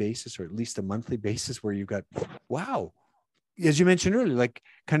daily basis, or at least a monthly basis, where you got, wow, as you mentioned earlier, like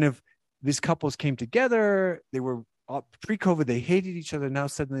kind of these couples came together, they were pre-COVID, they hated each other. Now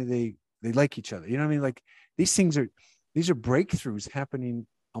suddenly they like each other. You know what I mean? Like these are breakthroughs happening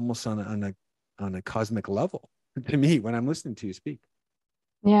almost on a cosmic level to me when I'm listening to you speak.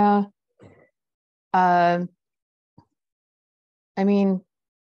 Yeah.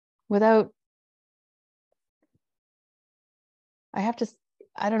 Without, I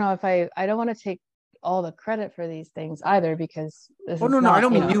don't know if I don't want to take all the credit for these things either, because this is no, not, I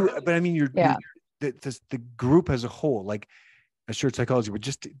don't mean you, but I mean the group as a whole, like Assured Psychology, but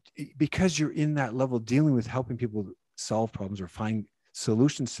just because you're in that level dealing with helping people solve problems or find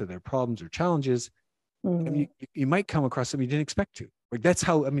solutions to their problems or challenges, you might come across something you didn't expect to. Like that's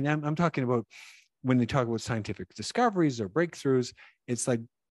how, I'm talking about when they talk about scientific discoveries or breakthroughs, it's like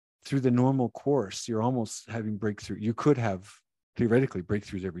through the normal course, you're almost having breakthrough. You could have theoretically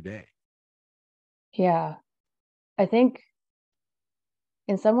breakthroughs every day. Yeah. I think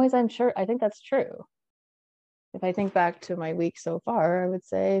in some ways, I think that's true. If I think back to my week so far, I would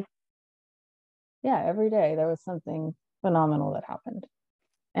say, yeah, every day there was something phenomenal that happened.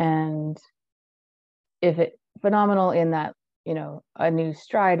 And if it phenomenal in that, a new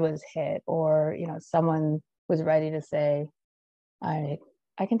stride was hit, or, someone was ready to say, I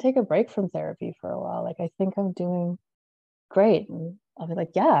can take a break from therapy for a while. Like, I think I'm doing great. And I'll be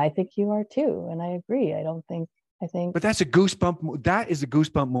like, yeah, I think you are too. And I agree. But that's a goosebump. That is a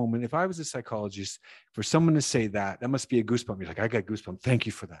goosebump moment. If I was a psychologist, for someone to say that must be a goosebump. You're like, I got goosebump. Thank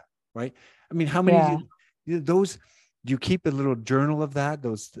you for that. Right. How many do you keep a little journal of that?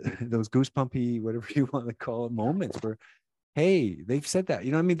 Those goosebumpy, whatever you want to call it, moments where, hey, they've said that,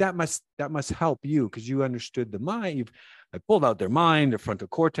 that must help you, because you understood the mind. I pulled out their mind, their frontal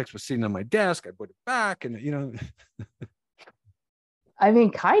cortex was sitting on my desk. I put it back and,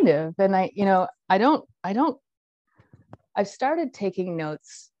 kind of. And I've started taking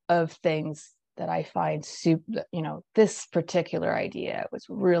notes of things that I find this particular idea was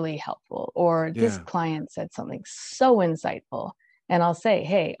really helpful, or this client said something so insightful. And I'll say,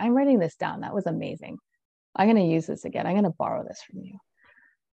 hey, I'm writing this down. That was amazing. I'm going to use this again. I'm going to borrow this from you.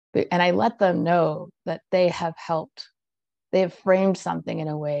 And I let them know that they have helped they have framed something in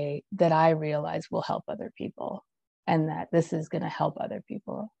a way that I realize will help other people, and that this is going to help other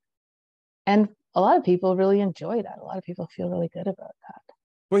people. And a lot of people really enjoy that. A lot of people feel really good about that.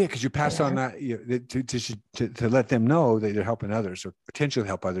 Well, yeah, because you pass on that to let them know that you're helping others or potentially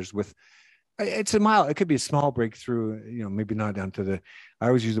help others with. It's it could be a small breakthrough, maybe not down to I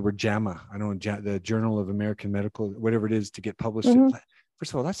always use the word JAMA. I know the Journal of American Medical, whatever it is, to get published. Mm-hmm.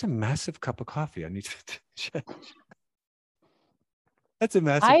 First of all, that's a massive cup of coffee. I need to. That's a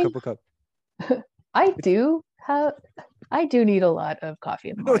massive cup of coffee. I do need a lot of coffee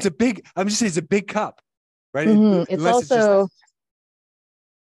in the morning. No, I'm just saying it's a big cup, right? Mm-hmm. It's also.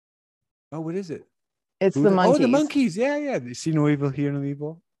 What is it? It's the monkeys. Oh, the monkeys. Yeah. You see no evil, hear no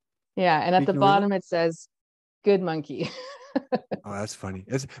evil. Yeah, and at the bottom it says "Good monkey." Oh, that's funny.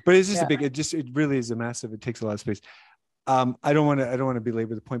 But it's just it really is a massive. It takes a lot of space. I don't want to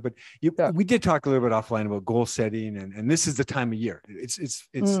belabor the point, but we did talk a little bit offline about goal setting, and this is the time of year. It's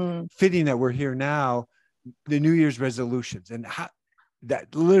fitting that we're here now, the New Year's resolutions, and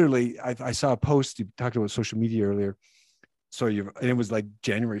that literally I saw a post. You talked about social media earlier, and it was like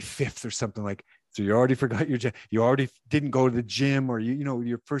January 5th or something like. So you already forgot you already didn't go to the gym, or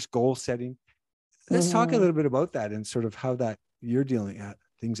your first goal setting. Let's talk a little bit about that and sort of how that you're dealing at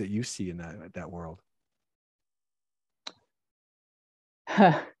things that you see in that world.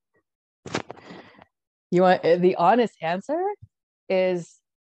 You want the honest answer is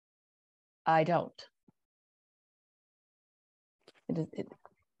I don't.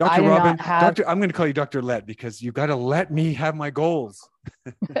 Dr. Robin, I'm going to call you Dr. Let, because you got to let me have my goals.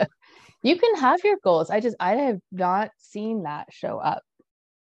 You can have your goals. I have not seen that show up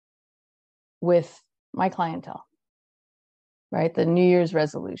with my clientele, right? The New Year's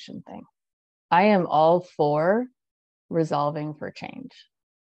resolution thing. I am all for resolving for change,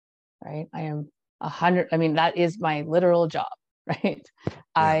 right? I am 100. I mean, that is my literal job, right? Yeah.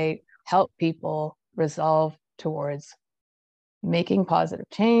 I help people resolve towards making positive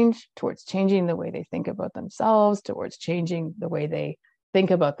change, towards changing the way they think about themselves, towards changing the way they think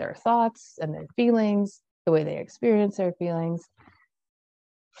about their thoughts and their feelings, the way they experience their feelings.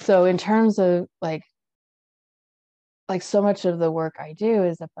 So in terms of like so much of the work I do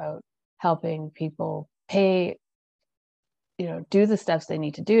is about helping people do the steps they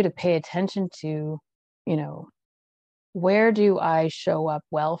need to do to pay attention to, where do I show up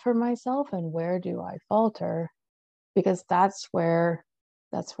well for myself and where do I falter? Because that's where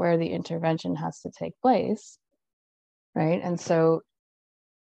the intervention has to take place, right? And so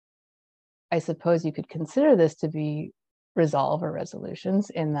I suppose you could consider this to be resolve or resolutions,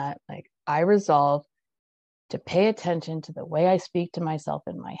 in that like I resolve to pay attention to the way I speak to myself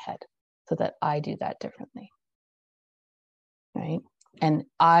in my head so that I do that differently, right? And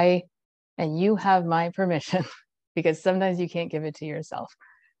you have my permission, because sometimes you can't give it to yourself.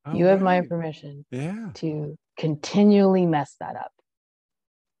 You have my permission to continually mess that up,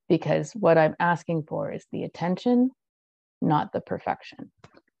 because what I'm asking for is the attention, not the perfection.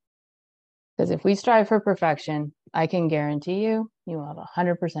 Because if we strive for perfection, I can guarantee you will have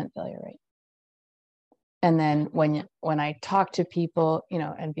 100% failure rate. And then when I talk to people,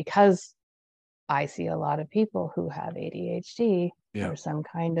 and because I see a lot of people who have ADHD or some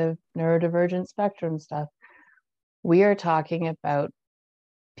kind of neurodivergent spectrum stuff, we are talking about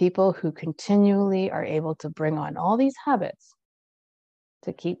people who continually are able to bring on all these habits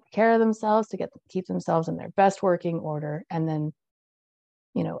to keep care of themselves, to keep themselves in their best working order. And then,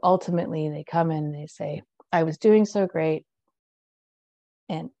 ultimately they come in and they say, I was doing so great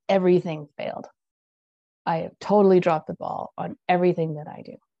and everything failed. I have totally dropped the ball on everything that I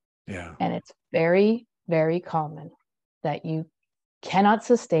do. Yeah. And it's very, very common that you cannot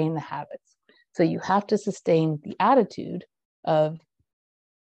sustain the habits. So you have to sustain the attitude of,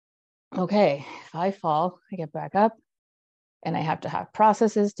 okay, if I fall, I get back up, and I have to have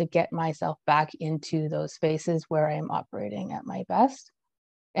processes to get myself back into those spaces where I am operating at my best.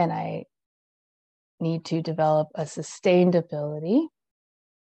 And I need to develop a sustained ability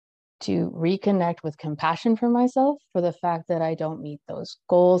to reconnect with compassion for myself for the fact that I don't meet those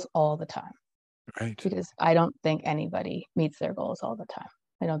goals all the time. Right. Because I don't think anybody meets their goals all the time.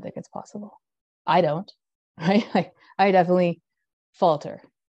 I don't think it's possible. I don't, right? I definitely falter.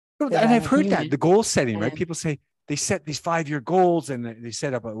 And I've heard that, the goal setting, right? People say they set these 5-year goals and they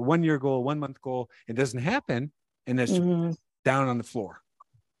set up a 1-year goal, 1-month goal. It doesn't happen. And it's down on the floor.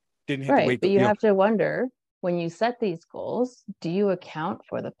 Didn't have to wait. But you have to wonder, when you set these goals, do you account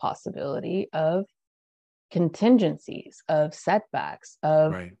for the possibility of contingencies, of setbacks,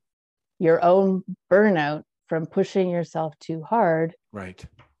 of your own burnout from pushing yourself too hard? Right.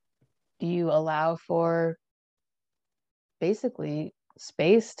 Do you allow for basically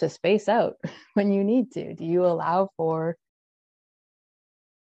space to space out when you need to? Do you allow for,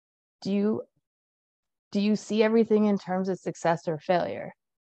 do you see everything in terms of success or failure?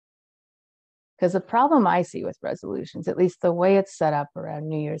 Because the problem I see with resolutions, at least the way it's set up around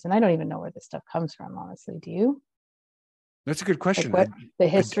New Year's, and I don't even know where this stuff comes from, honestly. Do you? That's a good question. Like what the I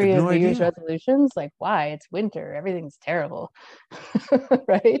history have of no New Year's idea. resolutions? Like why? It's winter, everything's terrible,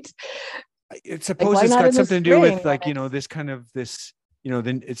 right? I Like suppose why it's not got in the something to do spring with when like, it's this kind of this,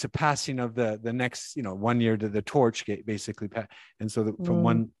 then it's a passing of the next, 1 year to the torch basically. And so from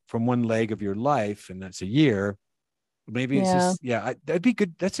one leg of your life, and that's a year, maybe it's yeah. just, that'd be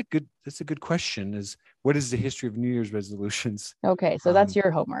good. That's a good question, is what is the history of New Year's resolutions? Okay, so that's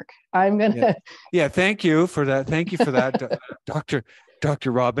your homework. I'm Yeah. gonna Yeah. Thank you for that. Thank you for that,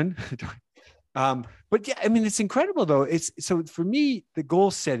 Dr. Robin. But yeah, I mean, it's incredible though. It's so for me, the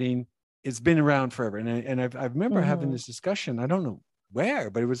goal setting, it's been around forever. I remember having this discussion. I don't know where,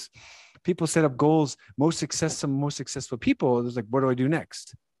 but it was people set up goals. Most successful people. It was like, what do I do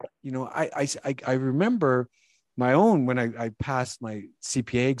next? I remember my own when I passed my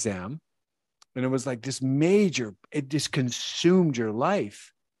CPA exam, and it was like this major. It just consumed your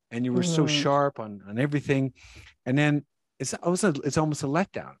life, and you were so sharp on everything, and then it's almost a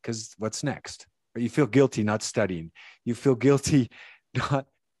letdown, because what's next? Or you feel guilty not studying. You feel guilty not,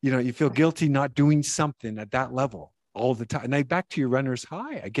 you feel guilty not doing something at that level all the time. And like back to your runner's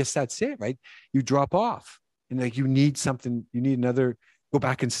high, I guess that's it, right? You drop off, and like you need something, you need another, go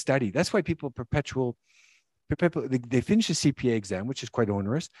back and study. That's why people they finish the CPA exam, which is quite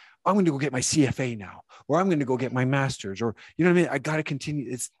onerous. I'm going to go get my CFA now, or I'm going to go get my master's, or you know what I mean? I got to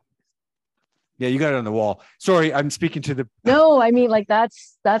continue. Yeah, you got it on the wall. Sorry, I'm speaking to the. No, I mean like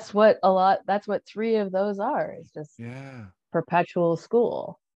that's what three of those are. It's just Yeah. perpetual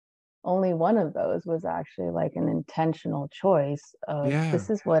school. Only one of those was actually like an intentional choice of Yeah. this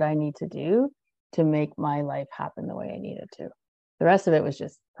is what I need to do to make my life happen the way I need it to. The rest of it was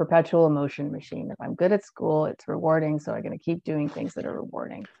just perpetual emotion machine. If I'm good at school, it's rewarding, so I'm going to keep doing things that are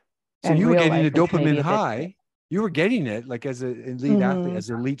rewarding. So And you were real getting life a was dopamine maybe a bit high. You were getting it like as an elite athlete, as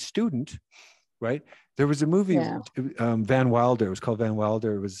an elite student, right? There was a movie, yeah. Van Wilder. It was called Van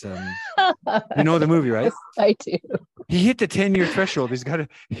Wilder. It was, you know the movie, right? Yes, I do. He hit the 10-year threshold. He's got to,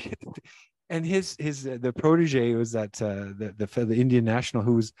 and his the protege was that the Indian national,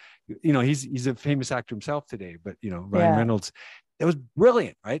 who was, he's a famous actor himself today, but Ryan Yeah. Reynolds. It was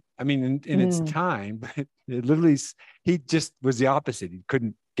brilliant, right? I mean, in its time, but it literally, he just was the opposite. He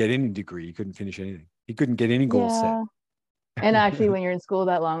couldn't get any degree. He couldn't finish anything. He couldn't get any goals set. Yeah. And actually, when you're in school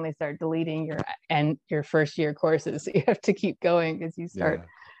that long, they start deleting your first year courses. So you have to keep going because you start.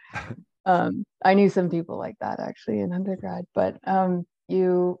 Yeah. I knew some people like that actually in undergrad, but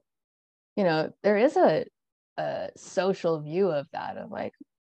there is a social view of that, of like,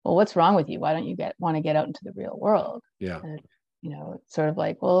 well, what's wrong with you? Why don't you want to get out into the real world? Yeah. And, it's sort of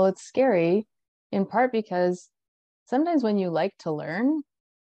like, well, it's scary in part because sometimes when you like to learn,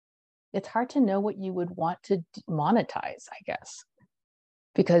 it's hard to know what you would want to monetize, I guess,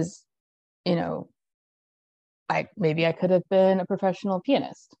 because, maybe I could have been a professional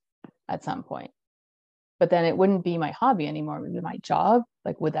pianist at some point, but then it wouldn't be my hobby anymore. It would be my job.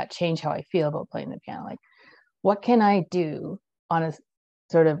 Like, would that change how I feel about playing the piano? Like, what can I do on a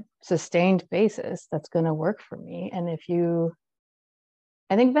sort of sustained basis that's going to work for me? And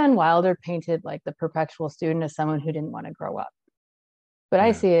I think Van Wilder painted like the perpetual student as someone who didn't want to grow up. But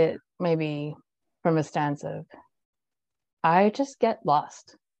I see it maybe from a stance of, I just get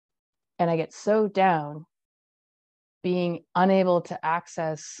lost and I get so down being unable to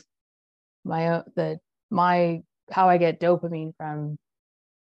access my how I get dopamine from,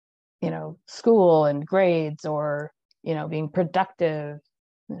 school and grades, or, being productive.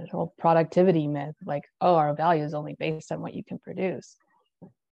 There's a whole productivity myth, like, oh, our value is only based on what you can produce,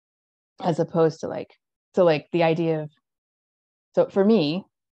 as opposed to like the idea of, so for me,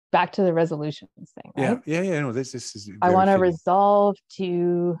 back to the resolutions thing, right? Yeah. No, this is I very want to fitting. resolve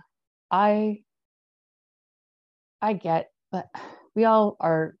to, I get that we all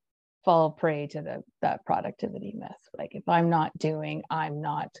fall prey to that productivity myth. Like, if I'm not doing, I'm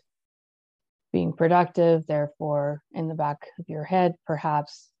not being productive. Therefore, in the back of your head,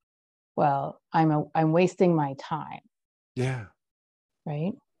 perhaps, well, I'm wasting my time. Yeah.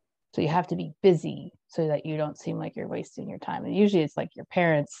 Right. So you have to be busy so that you don't seem like you're wasting your time. And usually it's like your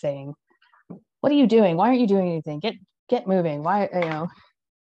parents saying, what are you doing? Why aren't you doing anything? Get moving. Why,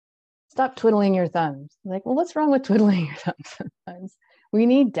 stop twiddling your thumbs. Like, well, what's wrong with twiddling your thumbs? Sometimes we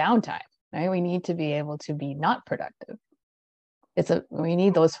need downtime, right? We need to be able to be not productive. We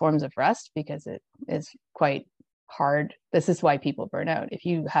need those forms of rest because it is quite hard. This is why people burn out. If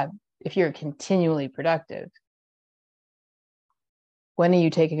you're continually productive, when are you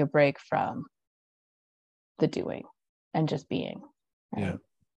taking a break from the doing and just being? Right? Yeah.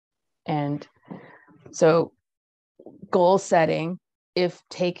 And so goal setting, if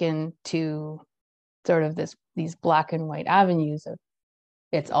taken to sort of these black and white avenues of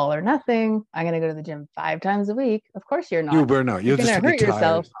it's all or nothing, I'm going to go to the gym 5 times a week. Of course you're not. You'll burn out. You're going just to hurt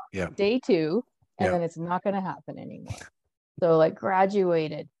yourself day 2, and then it's not going to happen anymore. So like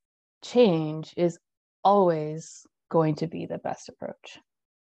graduated change is always going to be the best approach,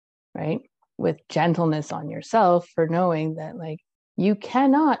 right? With gentleness on yourself for knowing that like you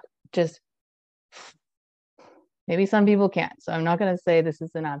cannot just, maybe some people can't. So I'm not going to say this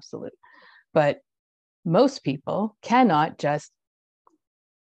is an absolute, but most people cannot just,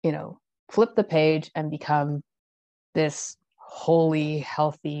 flip the page and become this holy,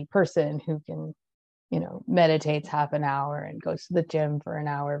 healthy person who can, meditates half an hour and goes to the gym for an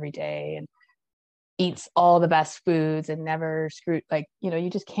hour every day and eats all the best foods and never screw, like, you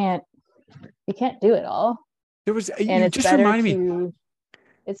just can't, you can't do it all. And it's just reminded me.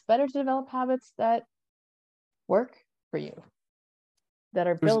 It's better to develop habits that work for you, that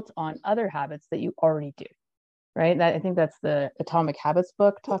are built on other habits that you already do. Right. I think that's the Atomic Habits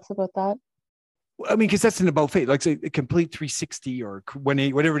book talks about that. I mean, because that's an about face, like say a complete 360 or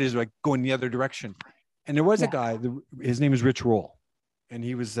whatever it is, like going the other direction. And there was a guy, his name is Rich Roll. And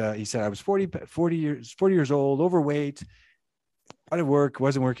he said, I was 40 years old, overweight, out of work,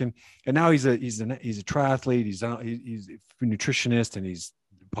 wasn't working. And now he's a triathlete. He's a nutritionist and he's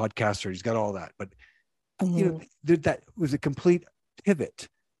a podcaster. He's got all that. But, that was a complete pivot.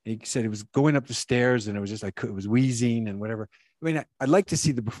 He said he was going up the stairs and it was just like, it was wheezing and whatever. I mean, I'd like to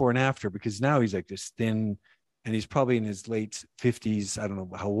see the before and after because now he's like this thin and he's probably in his late 50s. I don't know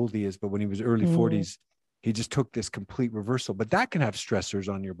how old he is, but when he was early 40s, he just took this complete reversal. But that can have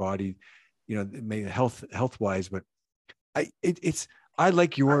stressors on your body, maybe health wise. But I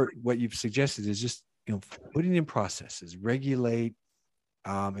like what you've suggested is just, putting in processes, regulate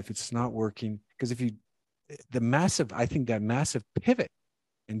if it's not working. Because I think that massive pivot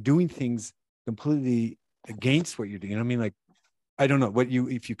and doing things completely against what you're doing. I mean, like, I don't know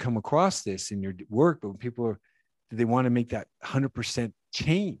if you come across this in your work, but when do they want to make that 100%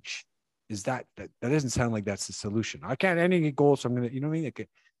 change? Is that doesn't sound like that's the solution. I can't any goals. So I'm going to, you know what I mean? Like,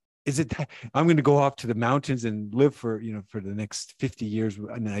 is it that I'm going to go off to the mountains and live for the next 50 years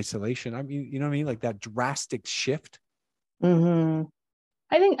in isolation? I mean, you know what I mean? Like that drastic shift. Mm-hmm.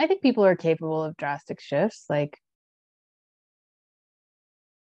 I think people are capable of drastic shifts. Like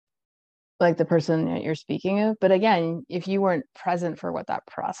the person that you're speaking of. But again, if you weren't present for what that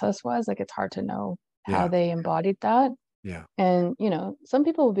process was, like it's hard to know how they embodied that. Yeah. And, some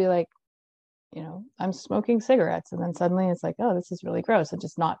people will be like, I'm smoking cigarettes. And then suddenly it's like, oh, this is really gross. And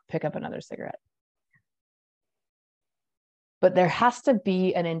just not pick up another cigarette. But there has to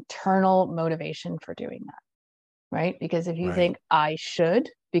be an internal motivation for doing that. Right. Because if you think I should,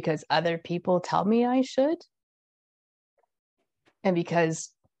 because other people tell me I should, and because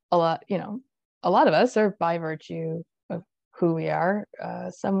a lot of us are, by virtue of who we are,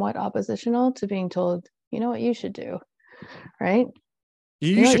 somewhat oppositional to being told, what you should do, right?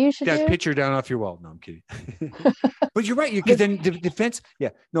 You should get that picture down off your wall. No, I'm kidding. But you're right. Because then the defense,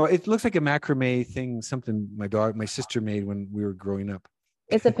 it looks like a macrame thing, something my sister made when we were growing up.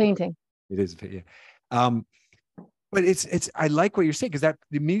 It's a painting. It is, yeah. But I like what you're saying because that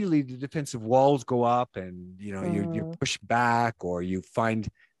immediately the defensive walls go up and you push back or you find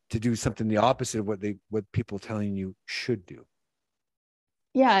to do something the opposite of what people are telling you should do.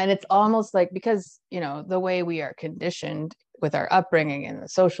 Yeah, and it's almost like because the way we are conditioned with our upbringing and the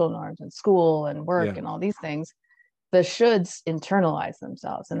social norms and school and work and all these things, the shoulds internalize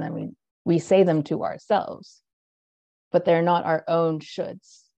themselves, and then we say them to ourselves, but they're not our own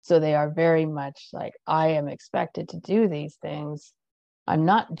shoulds. So they are very much like, I am expected to do these things. I'm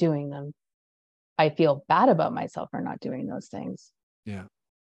not doing them. I feel bad about myself for not doing those things. Yeah.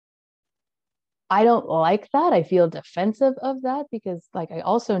 I don't like that. I feel defensive of that because I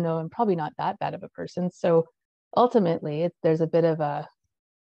also know I'm probably not that bad of a person. So ultimately there's a bit of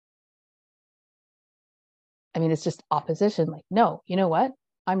it's just opposition. Like, no, you know what?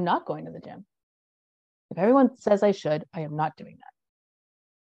 I'm not going to the gym. If everyone says I should, I am not doing that.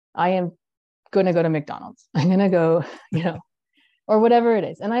 I am going to go to McDonald's. I'm going to go, or whatever it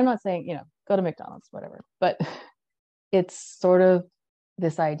is. And I'm not saying, go to McDonald's, whatever, but it's sort of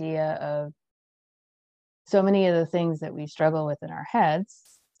this idea of so many of the things that we struggle with in our heads.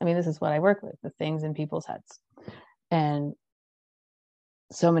 I mean, this is what I work with, the things in people's heads. And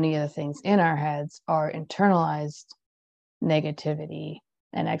so many of the things in our heads are internalized negativity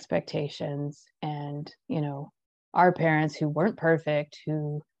and expectations. And, our parents who weren't perfect,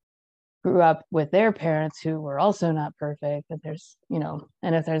 who grew up with their parents who were also not perfect, that there's, and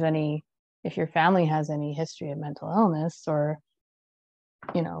if your family has any history of mental illness or,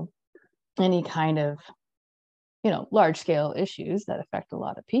 any kind of, large scale issues that affect a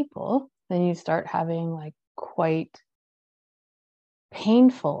lot of people, then you start having like quite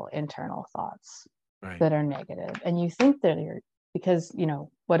painful internal thoughts that are negative. And you think that because,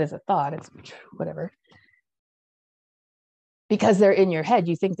 what is a thought? It's whatever. Because they're in your head,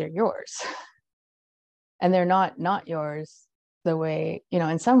 you think they're yours. And they're not yours the way,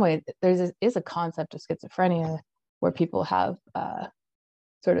 in some way, is a concept of schizophrenia where people have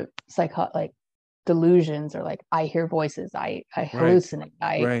sort of like delusions, or like, I hear voices, I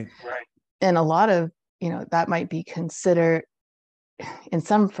hallucinate. And a lot of, that might be considered, in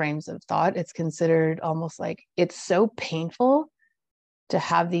some frames of thought, it's considered almost like it's so painful to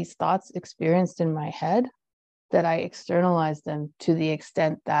have these thoughts experienced in my head that I externalize them to the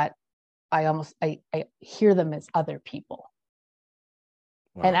extent that I hear them as other people.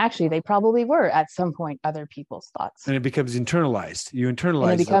 Wow. And actually, they probably were at some point other people's thoughts. And it becomes internalized. You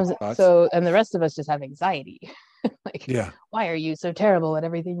internalize and it becomes thoughts. So, and the rest of us just have anxiety. Like, why are you so terrible at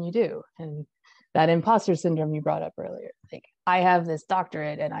everything you do? And that imposter syndrome you brought up earlier. Like, I have this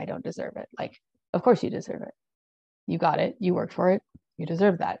doctorate and I don't deserve it. Like, of course you deserve it. You got it. You worked for it. You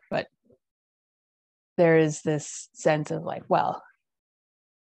deserve that. But there is this sense of like, well,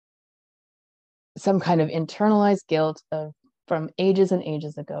 some kind of internalized guilt from ages and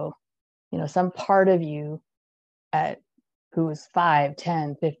ages ago, some part of you who was 5,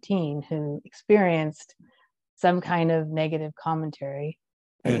 10, 15, who experienced some kind of negative commentary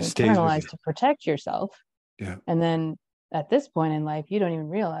and you internalized to protect yourself. Yeah. And then at this point in life, you don't even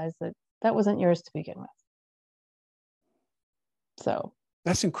realize that wasn't yours to begin with. So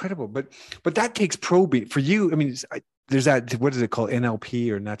that's incredible. But that takes probing for you. I mean, there's that, what is it called? NLP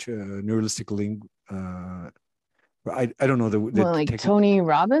or neuralistic I don't know like Tony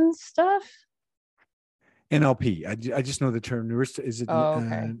Robbins stuff. NLP. I just know the term. Is it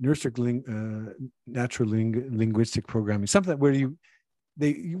natural linguistic programming? Something where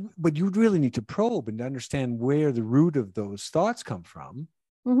but you really need to probe and understand where the root of those thoughts come from,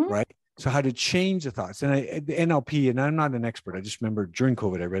 right? So how to change the thoughts. And the NLP, and I'm not an expert. I just remember during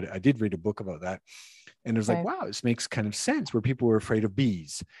COVID, I did read a book about that. And it was like, wow, this makes kind of sense, where people were afraid of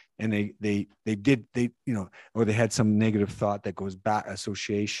bees and they or they had some negative thought that goes back,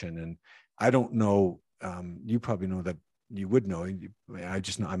 association. And I don't know, you probably know that, you would know. I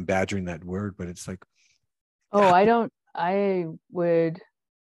just know I'm badgering that word, but it's like.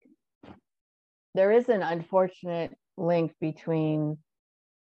 There is an unfortunate link between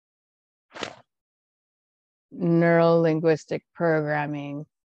neuro-linguistic programming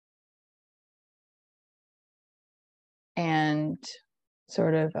and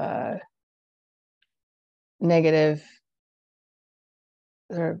sort of negative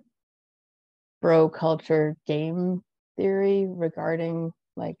sort of bro culture game theory regarding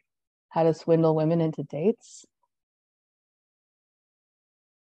like how to swindle women into dates.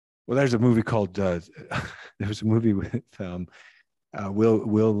 Well, there's a movie called there was a movie with Will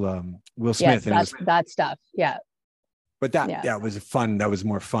Smith. Yes, that stuff. Yeah. But that was fun. That was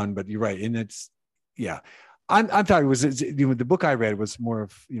more fun. But you're right, and it's I'm talking the book I read was more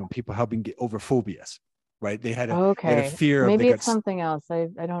of people helping get over phobias, right? They had a fear. Maybe it's something else.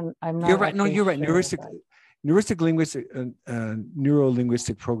 I'm not. You're right. No, you're right.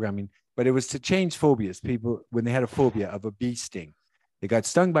 Neuro-linguistic programming, but it was to change phobias. People, when they had a phobia of a bee sting, they got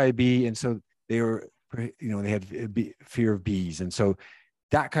stung by a bee, and so they were, they had fear of bees, and so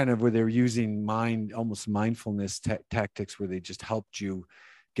that kind of where they were using almost mindfulness tactics, where they just helped you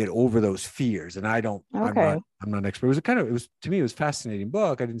get over those fears. And I'm not an expert. To me, it was a fascinating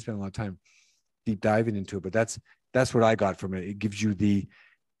book. I didn't spend a lot of time deep diving into it, but that's what I got from it. It gives you the,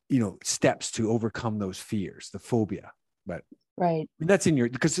 steps to overcome those fears, the phobia. But right, that's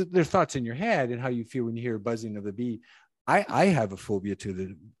because there's thoughts in your head and how you feel when you hear buzzing of the bee. I have a phobia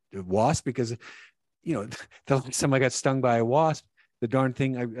to the wasp because, the last time I got stung by a wasp, the darn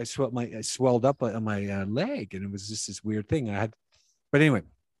thing, I swelled up on my leg, and it was just this weird thing. But anyway,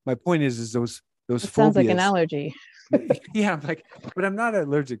 my point is those phobias. Sounds like an allergy. Yeah, but I'm not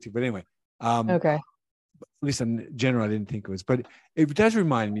allergic to. But anyway, okay. At least in general, I didn't think it was. But it does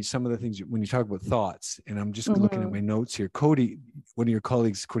remind me some of the things when you talk about thoughts. And I'm just looking at my notes here. Cody, one of your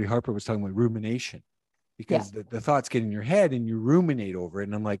colleagues, Cody Harper, was talking about rumination. Yeah. because the thoughts get in your head and you ruminate over it.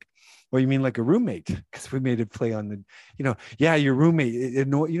 And I'm like, well, you mean like a roommate? Because we made a play on the, yeah, your roommate.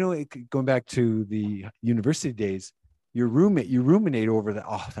 Going back to the university days, your roommate, you ruminate over that.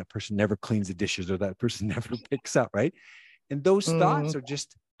 Oh, that person never cleans the dishes, or that person never picks up, right? And those thoughts are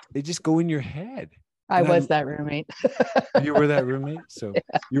they just go in your head. I was that roommate. You were that roommate, so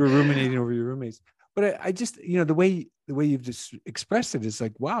you were ruminating over your roommates. But I just, the way you've just expressed it is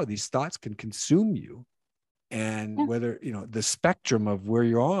like, wow, these thoughts can consume you, and whether the spectrum of where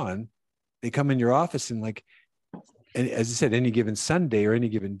you're on, they come in your office and like, and as I said, any given Sunday or any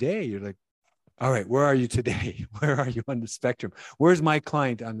given day, you're like, all right, where are you today? Where are you on the spectrum? Where's my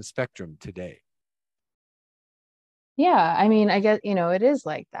client on the spectrum today? Yeah, I mean, I guess it is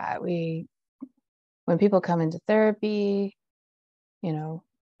like that. When people come into therapy, I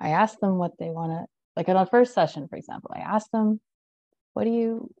ask them what they want to, like in our first session, for example, I ask them,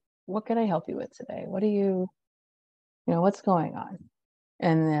 what can I help you with today? What's going on?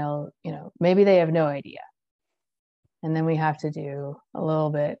 And they'll, maybe they have no idea. And then we have to do a little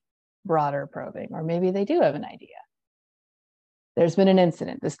bit broader probing, or maybe they do have an idea. There's been an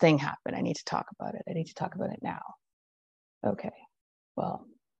incident. This thing happened. I need to talk about it. I need to talk about it now. Okay, well,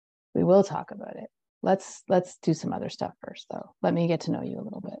 we will talk about it. Let's do some other stuff first, though. Let me get to know you a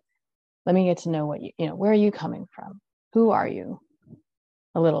little bit. Let me get to know what where are you coming from? Who are you?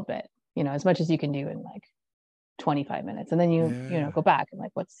 A little bit, as much as you can do in like 25 minutes. And then you go back and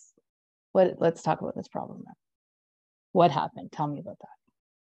like, let's talk about this problem now. What happened? Tell me about that.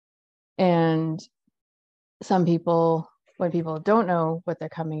 And some people, when people don't know what they're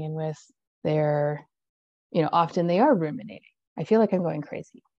coming in with, they're, often they are ruminating. I feel like I'm going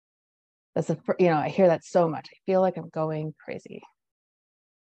crazy. That's I hear that so much. I feel like I'm going crazy.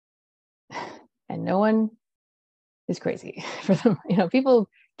 And no one is crazy for them. People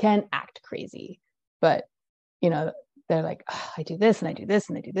can act crazy, but they're like, oh, I do this and I do this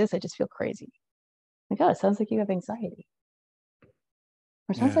and I do this. I just feel crazy. Like, oh, it sounds like you have anxiety.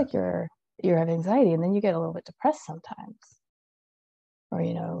 Or it sounds like you have anxiety, and then you get a little bit depressed sometimes. Or,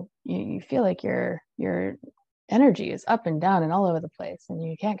 you feel like your energy is up and down and all over the place, and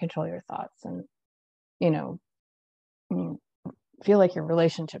you can't control your thoughts, and you feel like your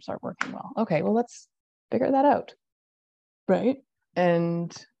relationships aren't working well. Okay, well, let's figure that out. Right.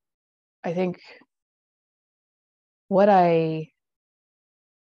 And I think when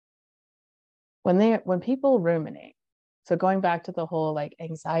people ruminate, so going back to the whole like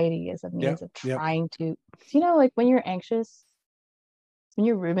anxiety is a means of trying to, like when you're anxious, when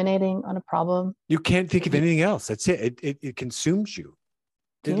you're ruminating on a problem, you can't think of anything else. That's it. It consumes you.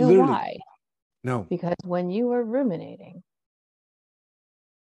 Do you know why? No. Because when you are ruminating,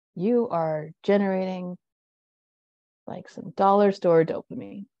 you are generating like some dollar store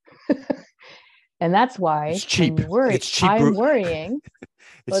dopamine. And that's why it's cheap. It's cheap. I'm worrying.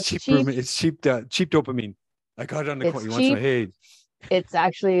 It's cheap. It's cheap dopamine. I got it on the quote. You want some? Hey. It's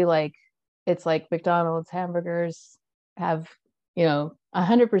actually like, it's like McDonald's hamburgers have,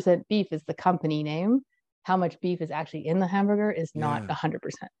 100% beef is the company name. How much beef is actually in the hamburger is not 100%.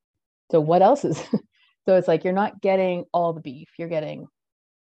 So what else is? So it's like, you're not getting all the beef. You're getting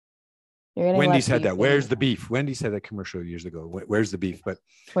Wendy's had that. Where's the beef? Wendy's had that commercial years ago. Where's the beef? But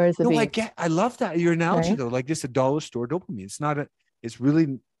where's the beef? I love that your analogy though. Like this, a dollar store dopamine. It's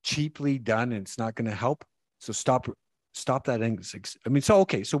really cheaply done, and it's not going to help. So stop that. I mean, so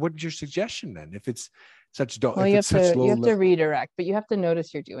what's your suggestion then? If it's such you have to redirect, but you have to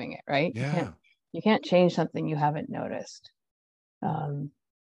notice you're doing it, right? Yeah. You can't change something you haven't noticed.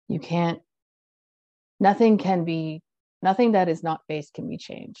 You can't. Nothing that is not based can be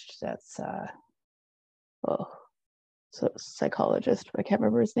changed. That's psychologist. I can't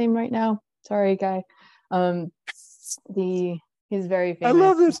remember his name right now. Sorry, guy. He's very famous. I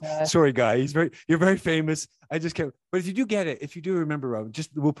love this. Sorry, guy. You're very famous. I just can't. But if you do get it, if you do remember, Rob,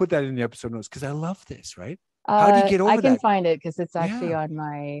 we'll put that in the episode notes because I love this. Right? How do you get over that? I can find it because it's actually on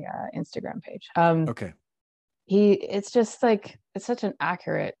my Instagram page. Okay. It's just like, it's such an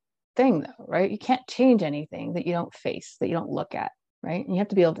accurate thing though, right? You can't change anything that you don't face, that you don't look at, right? And you have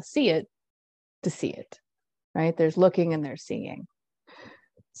to be able to see it, right? There's looking and there's seeing.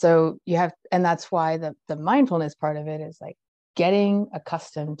 So and that's why the mindfulness part of it is like getting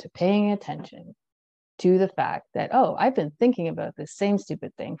accustomed to paying attention to the fact that, oh, I've been thinking about this same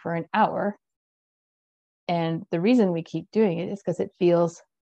stupid thing for an hour. And the reason we keep doing it is because it feels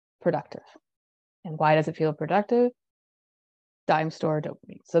productive. And why does it feel productive? Dime store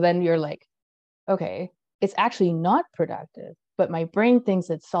dopamine. So then you're like, okay, it's actually not productive, but my brain thinks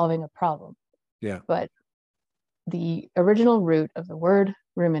it's solving a problem. Yeah. But the original root of the word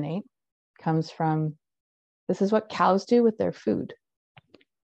ruminate comes from This is what cows do with their food.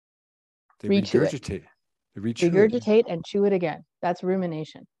 They Rechew it. regurgitate. They Regurgitate and chew it again. That's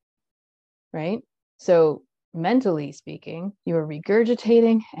rumination, right? So mentally speaking, you are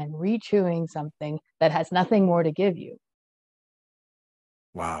regurgitating and rechewing something that has nothing more to give you.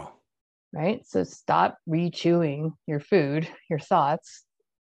 Wow. Right? So stop rechewing your food, your thoughts.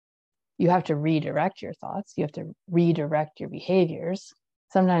 You have to redirect your thoughts. You have to redirect your behaviors.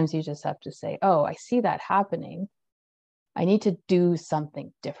 Sometimes you just have to say, oh, I see that happening. I need to do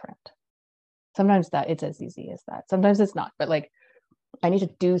something different. Sometimes that it's as easy as that. Sometimes it's not, but like, I need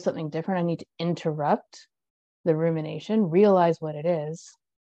to do something different. I need to interrupt the rumination, realize what it is,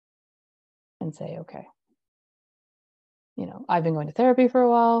 and say, okay, I've been going to therapy for a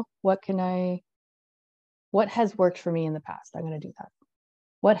while. What has worked for me in the past? I'm going to do that.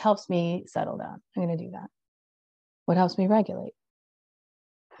 What helps me settle down? I'm going to do that. What helps me regulate?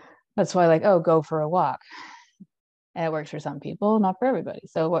 That's why, like, go for a walk. And it works for some people, not for everybody.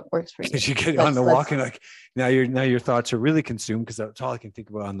 So what works for you? Because you get on the walk and like now your thoughts are really consumed because that's all I can think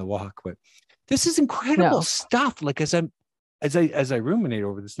about on the walk. But this is incredible stuff. Like as I ruminate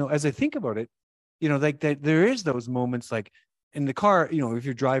over this, as I think about it, like that there is those moments like in the car, if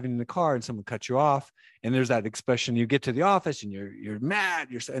you're driving in the car and someone cuts you off and there's that expression, you get to the office and you're mad,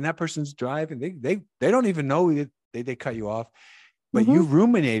 and that person's driving, they don't even know they cut you off. But you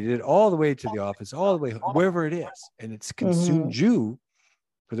ruminated it all the way to the office, all the way wherever it is, and it's consumed you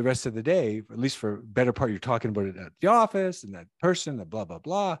for the rest of the day. At least for better part, you're talking about it at the office and that person, that blah blah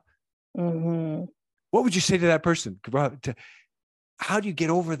blah. What would you say to that person? How do you get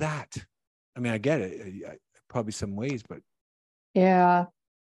over that? I mean, I get it, probably some ways, but yeah,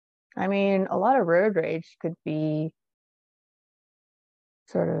 I mean, a lot of road rage could be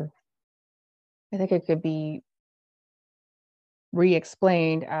sort of. I think it could be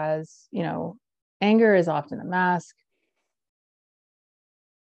re-explained as, anger is often a mask.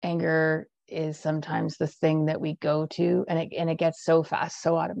 Anger is sometimes the thing that we go to, and it gets so fast,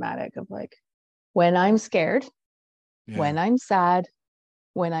 so automatic of like, when I'm scared, when I'm sad,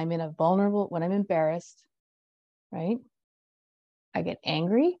 when I'm when I'm embarrassed, right? I get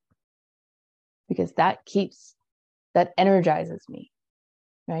angry because that energizes me,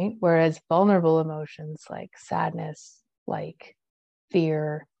 right? Whereas vulnerable emotions like sadness, like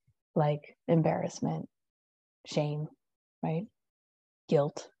fear, like embarrassment, shame, right?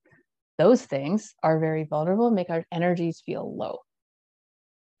 Guilt. Those things are very vulnerable, make our energies feel low.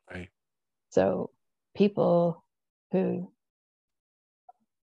 Right. So people who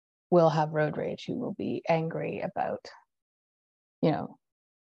will have road rage, who will be angry about,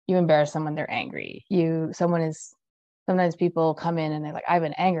 you embarrass someone, they're angry. Sometimes people come in and they're like, I have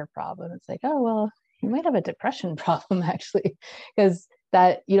an anger problem. It's like, oh, well, you might have a depression problem actually, because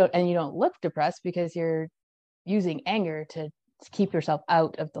you don't look depressed because you're using anger to keep yourself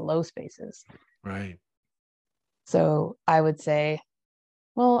out of the low spaces. Right. So I would say,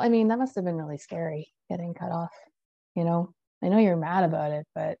 well, I mean, that must have been really scary getting cut off. I know you're mad about it,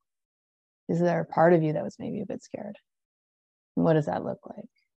 but is there a part of you that was maybe a bit scared? And what does that look like?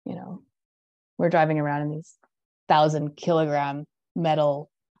 We're driving around in these 1,000-kilogram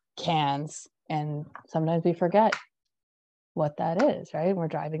metal cans, and sometimes we forget what that is, right? We're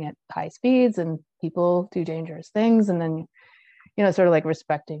driving at high speeds and people do dangerous things. And then, sort of like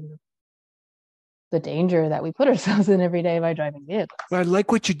respecting the danger that we put ourselves in every day by driving vehicles. Well, I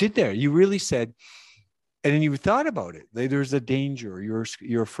like what you did there. You really said, and then you thought about it. Like, there's a danger, or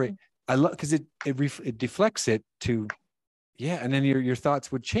you're afraid. I love, because it deflects it to, and then your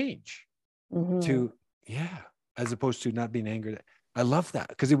thoughts would change to, as opposed to not being angry. I love that,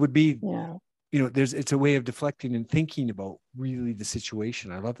 because it would be, it's a way of deflecting and thinking about really the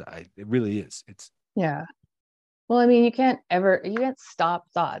situation. I love that. It really is. Yeah. Well, I mean, you can't stop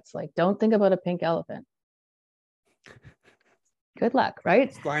thoughts. Like, don't think about a pink elephant. Good luck, right?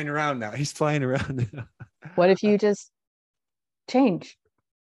 He's flying around now. He's flying around. What if you just change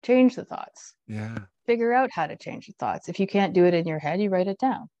the thoughts? Yeah. Figure out how to change the thoughts. If you can't do it in your head, you write it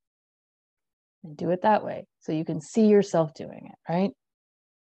down and do it that way, so you can see yourself doing it, right?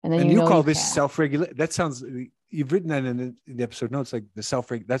 And then you call this self-regulate. That sounds, you've written that in the episode notes, like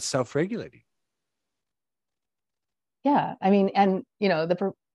that's self-regulating. Yeah. I mean, and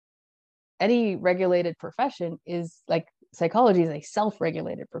any regulated profession is like, psychology is a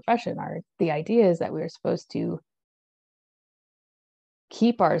self-regulated profession. The idea is that we are supposed to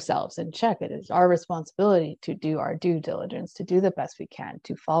keep ourselves in check. It is our responsibility to do our due diligence, to do the best we can,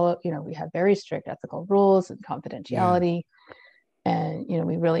 to follow, we have very strict ethical rules and confidentiality. And,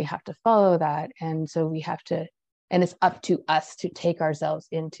 we really have to follow that. And so we have to, and it's up to us to take ourselves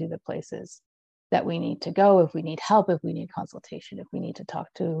into the places that we need to go, if we need help, if we need consultation, if we need to talk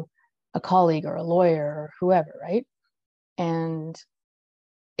to a colleague or a lawyer or whoever, right? And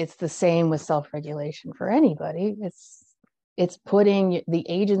it's the same with self-regulation for anybody. It's putting the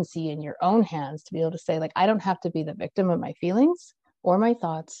agency in your own hands to be able to say, like, I don't have to be the victim of my feelings or my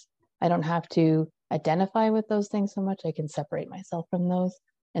thoughts. I don't have to identify with those things so much. I can separate myself from those,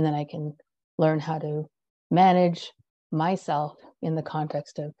 and then I can learn how to manage myself in the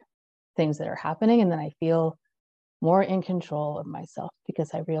context of things that are happening. And then I feel more in control of myself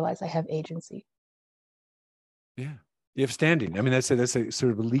because I realize I have agency. Yeah. You have standing. I mean, that's a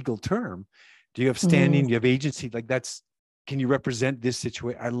sort of a legal term. Do you have standing? Do you have agency? Like, can you represent this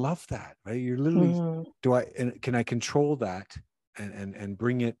situation? I love that, right? You're literally, can I control that and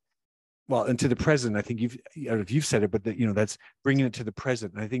bring it, well, into the present? I think I don't know if you've said it, but that's bringing it to the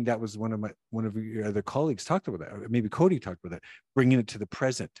present. And I think that was one of your other colleagues talked about that, or maybe Cody talked about that, bringing it to the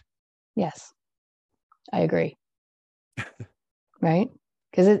present. Yes, I agree. Right?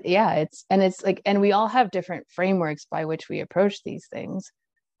 Because it's like, and we all have different frameworks by which we approach these things.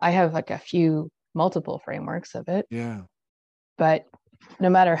 I have like multiple frameworks of it. Yeah. But no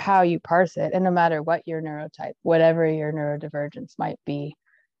matter how you parse it, and no matter what your neurotype, whatever your neurodivergence might be,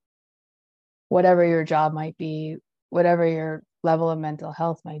 whatever your job might be, whatever your level of mental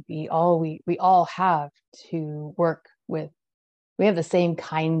health might be, we all have to work with. We have the same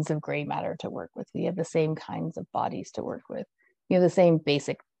kinds of gray matter to work with. We have the same kinds of bodies to work with. You have the same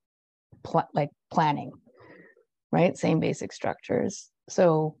basic planning, right? Same basic structures.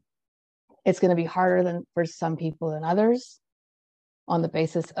 So it's going to be harder for some people than others on the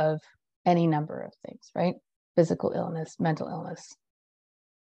basis of any number of things, right? Physical illness, mental illness,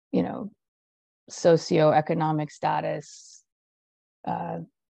 socioeconomic status,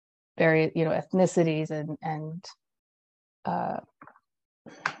 various, ethnicities and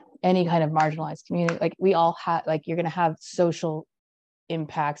any kind of marginalized community. Like, we all have, like, you're going to have social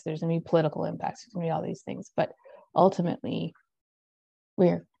impacts. There's going to be political impacts. There's going to be all these things, but ultimately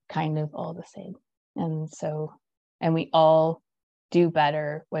we're kind of all the same. And we all do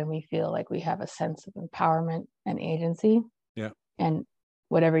better when we feel like we have a sense of empowerment and agency. Yeah. And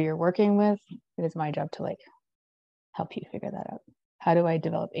whatever you're working with, it is my job to help you figure that out. How do I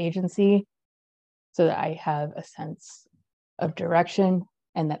develop agency so that I have a sense of direction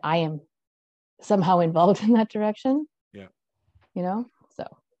and that I am somehow involved in that direction? Yeah. So.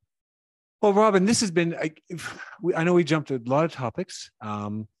 Well, Robin, this has been, I know we jumped a lot of topics,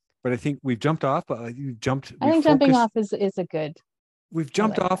 but I think we've jumped off, but you've jumped. I think jumping off is a good. We've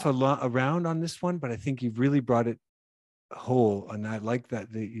jumped off a lot around on this one, but I think you've really brought it whole. And I like that,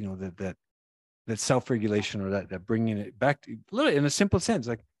 that self-regulation, or that bringing it back to literally in a simple sense.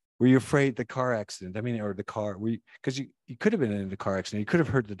 Like, were you afraid the car accident? I mean, or the car, because you could have been in the car accident. You could have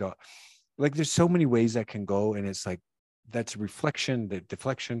hurt the dog. Like, there's so many ways that can go. And it's like, that's reflection, the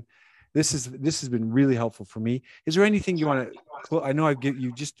deflection. This has been really helpful for me. Is there anything you want to, I know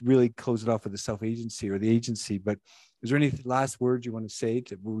you just really close it off with the self-agency or the agency, but is there any last words you want to say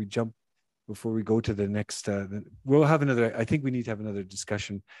before we go to the next, we'll have another, I think we need to have another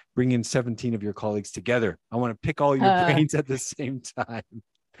discussion, bring in 17 of your colleagues together. I want to pick all your brains at the same time.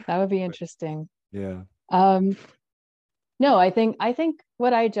 That would be interesting. Yeah. No, I think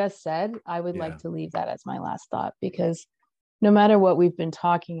what I just said, I would like to leave that as my last thought, because no matter what we've been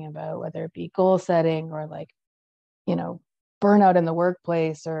talking about, whether it be goal setting or burnout in the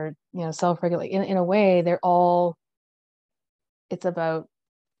workplace or, self-regulate, in a way, it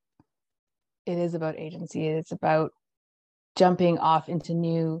is about agency. It's about jumping off into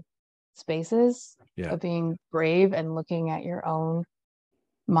new spaces, of being brave and looking at your own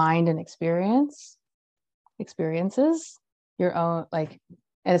mind and experiences, your own, and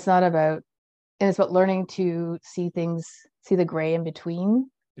it's about learning to see the gray in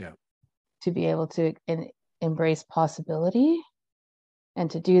between, to be able to embrace possibility. And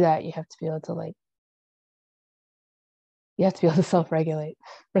to do that, you have to be able to self-regulate.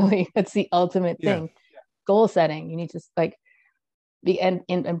 Really, that's the ultimate thing. Goal setting, you need to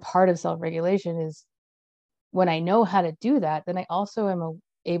and part of self-regulation is, when I know how to do that, then I also am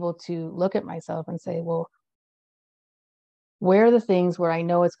able to look at myself and say, well, where are the things where I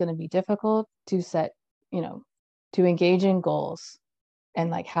know it's going to be difficult to set, to engage in goals,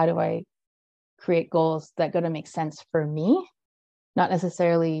 and how do I create goals that are going to make sense for me, not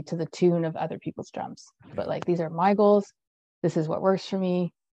necessarily to the tune of other people's drums, but these are my goals. This is what works for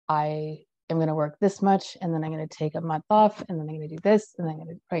me. I am going to work this much, and then I'm going to take a month off, and then I'm going to do this, and then I'm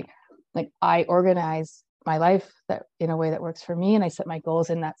going to, I organize my life that in a way that works for me, and I set my goals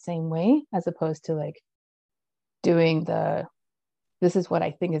in that same way, as opposed to doing this is what I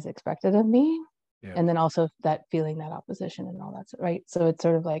think is expected of me. Yeah. And then also that feeling that opposition and all that, right? So it's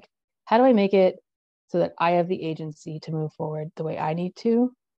sort of like, how do I make it so that I have the agency to move forward the way I need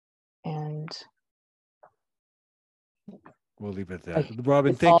to? And we'll leave it at that. like,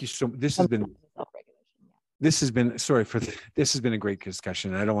 Robin, thank you so much. This has been a great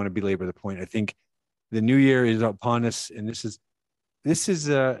discussion. I don't want to belabor the point. I think the new year is upon us, and this is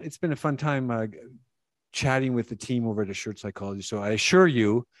it's been a fun time chatting with the team over at Assured Psychology. So I assure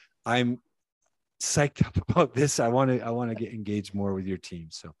you, I'm psyched up about this. I want to get engaged more with your team.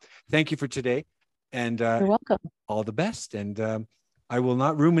 So thank you for today, and you're welcome. All the best. And I will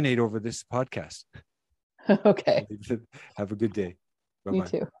not ruminate over this podcast. Okay. Have a good day. Bye-bye. You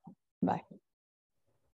too. Bye.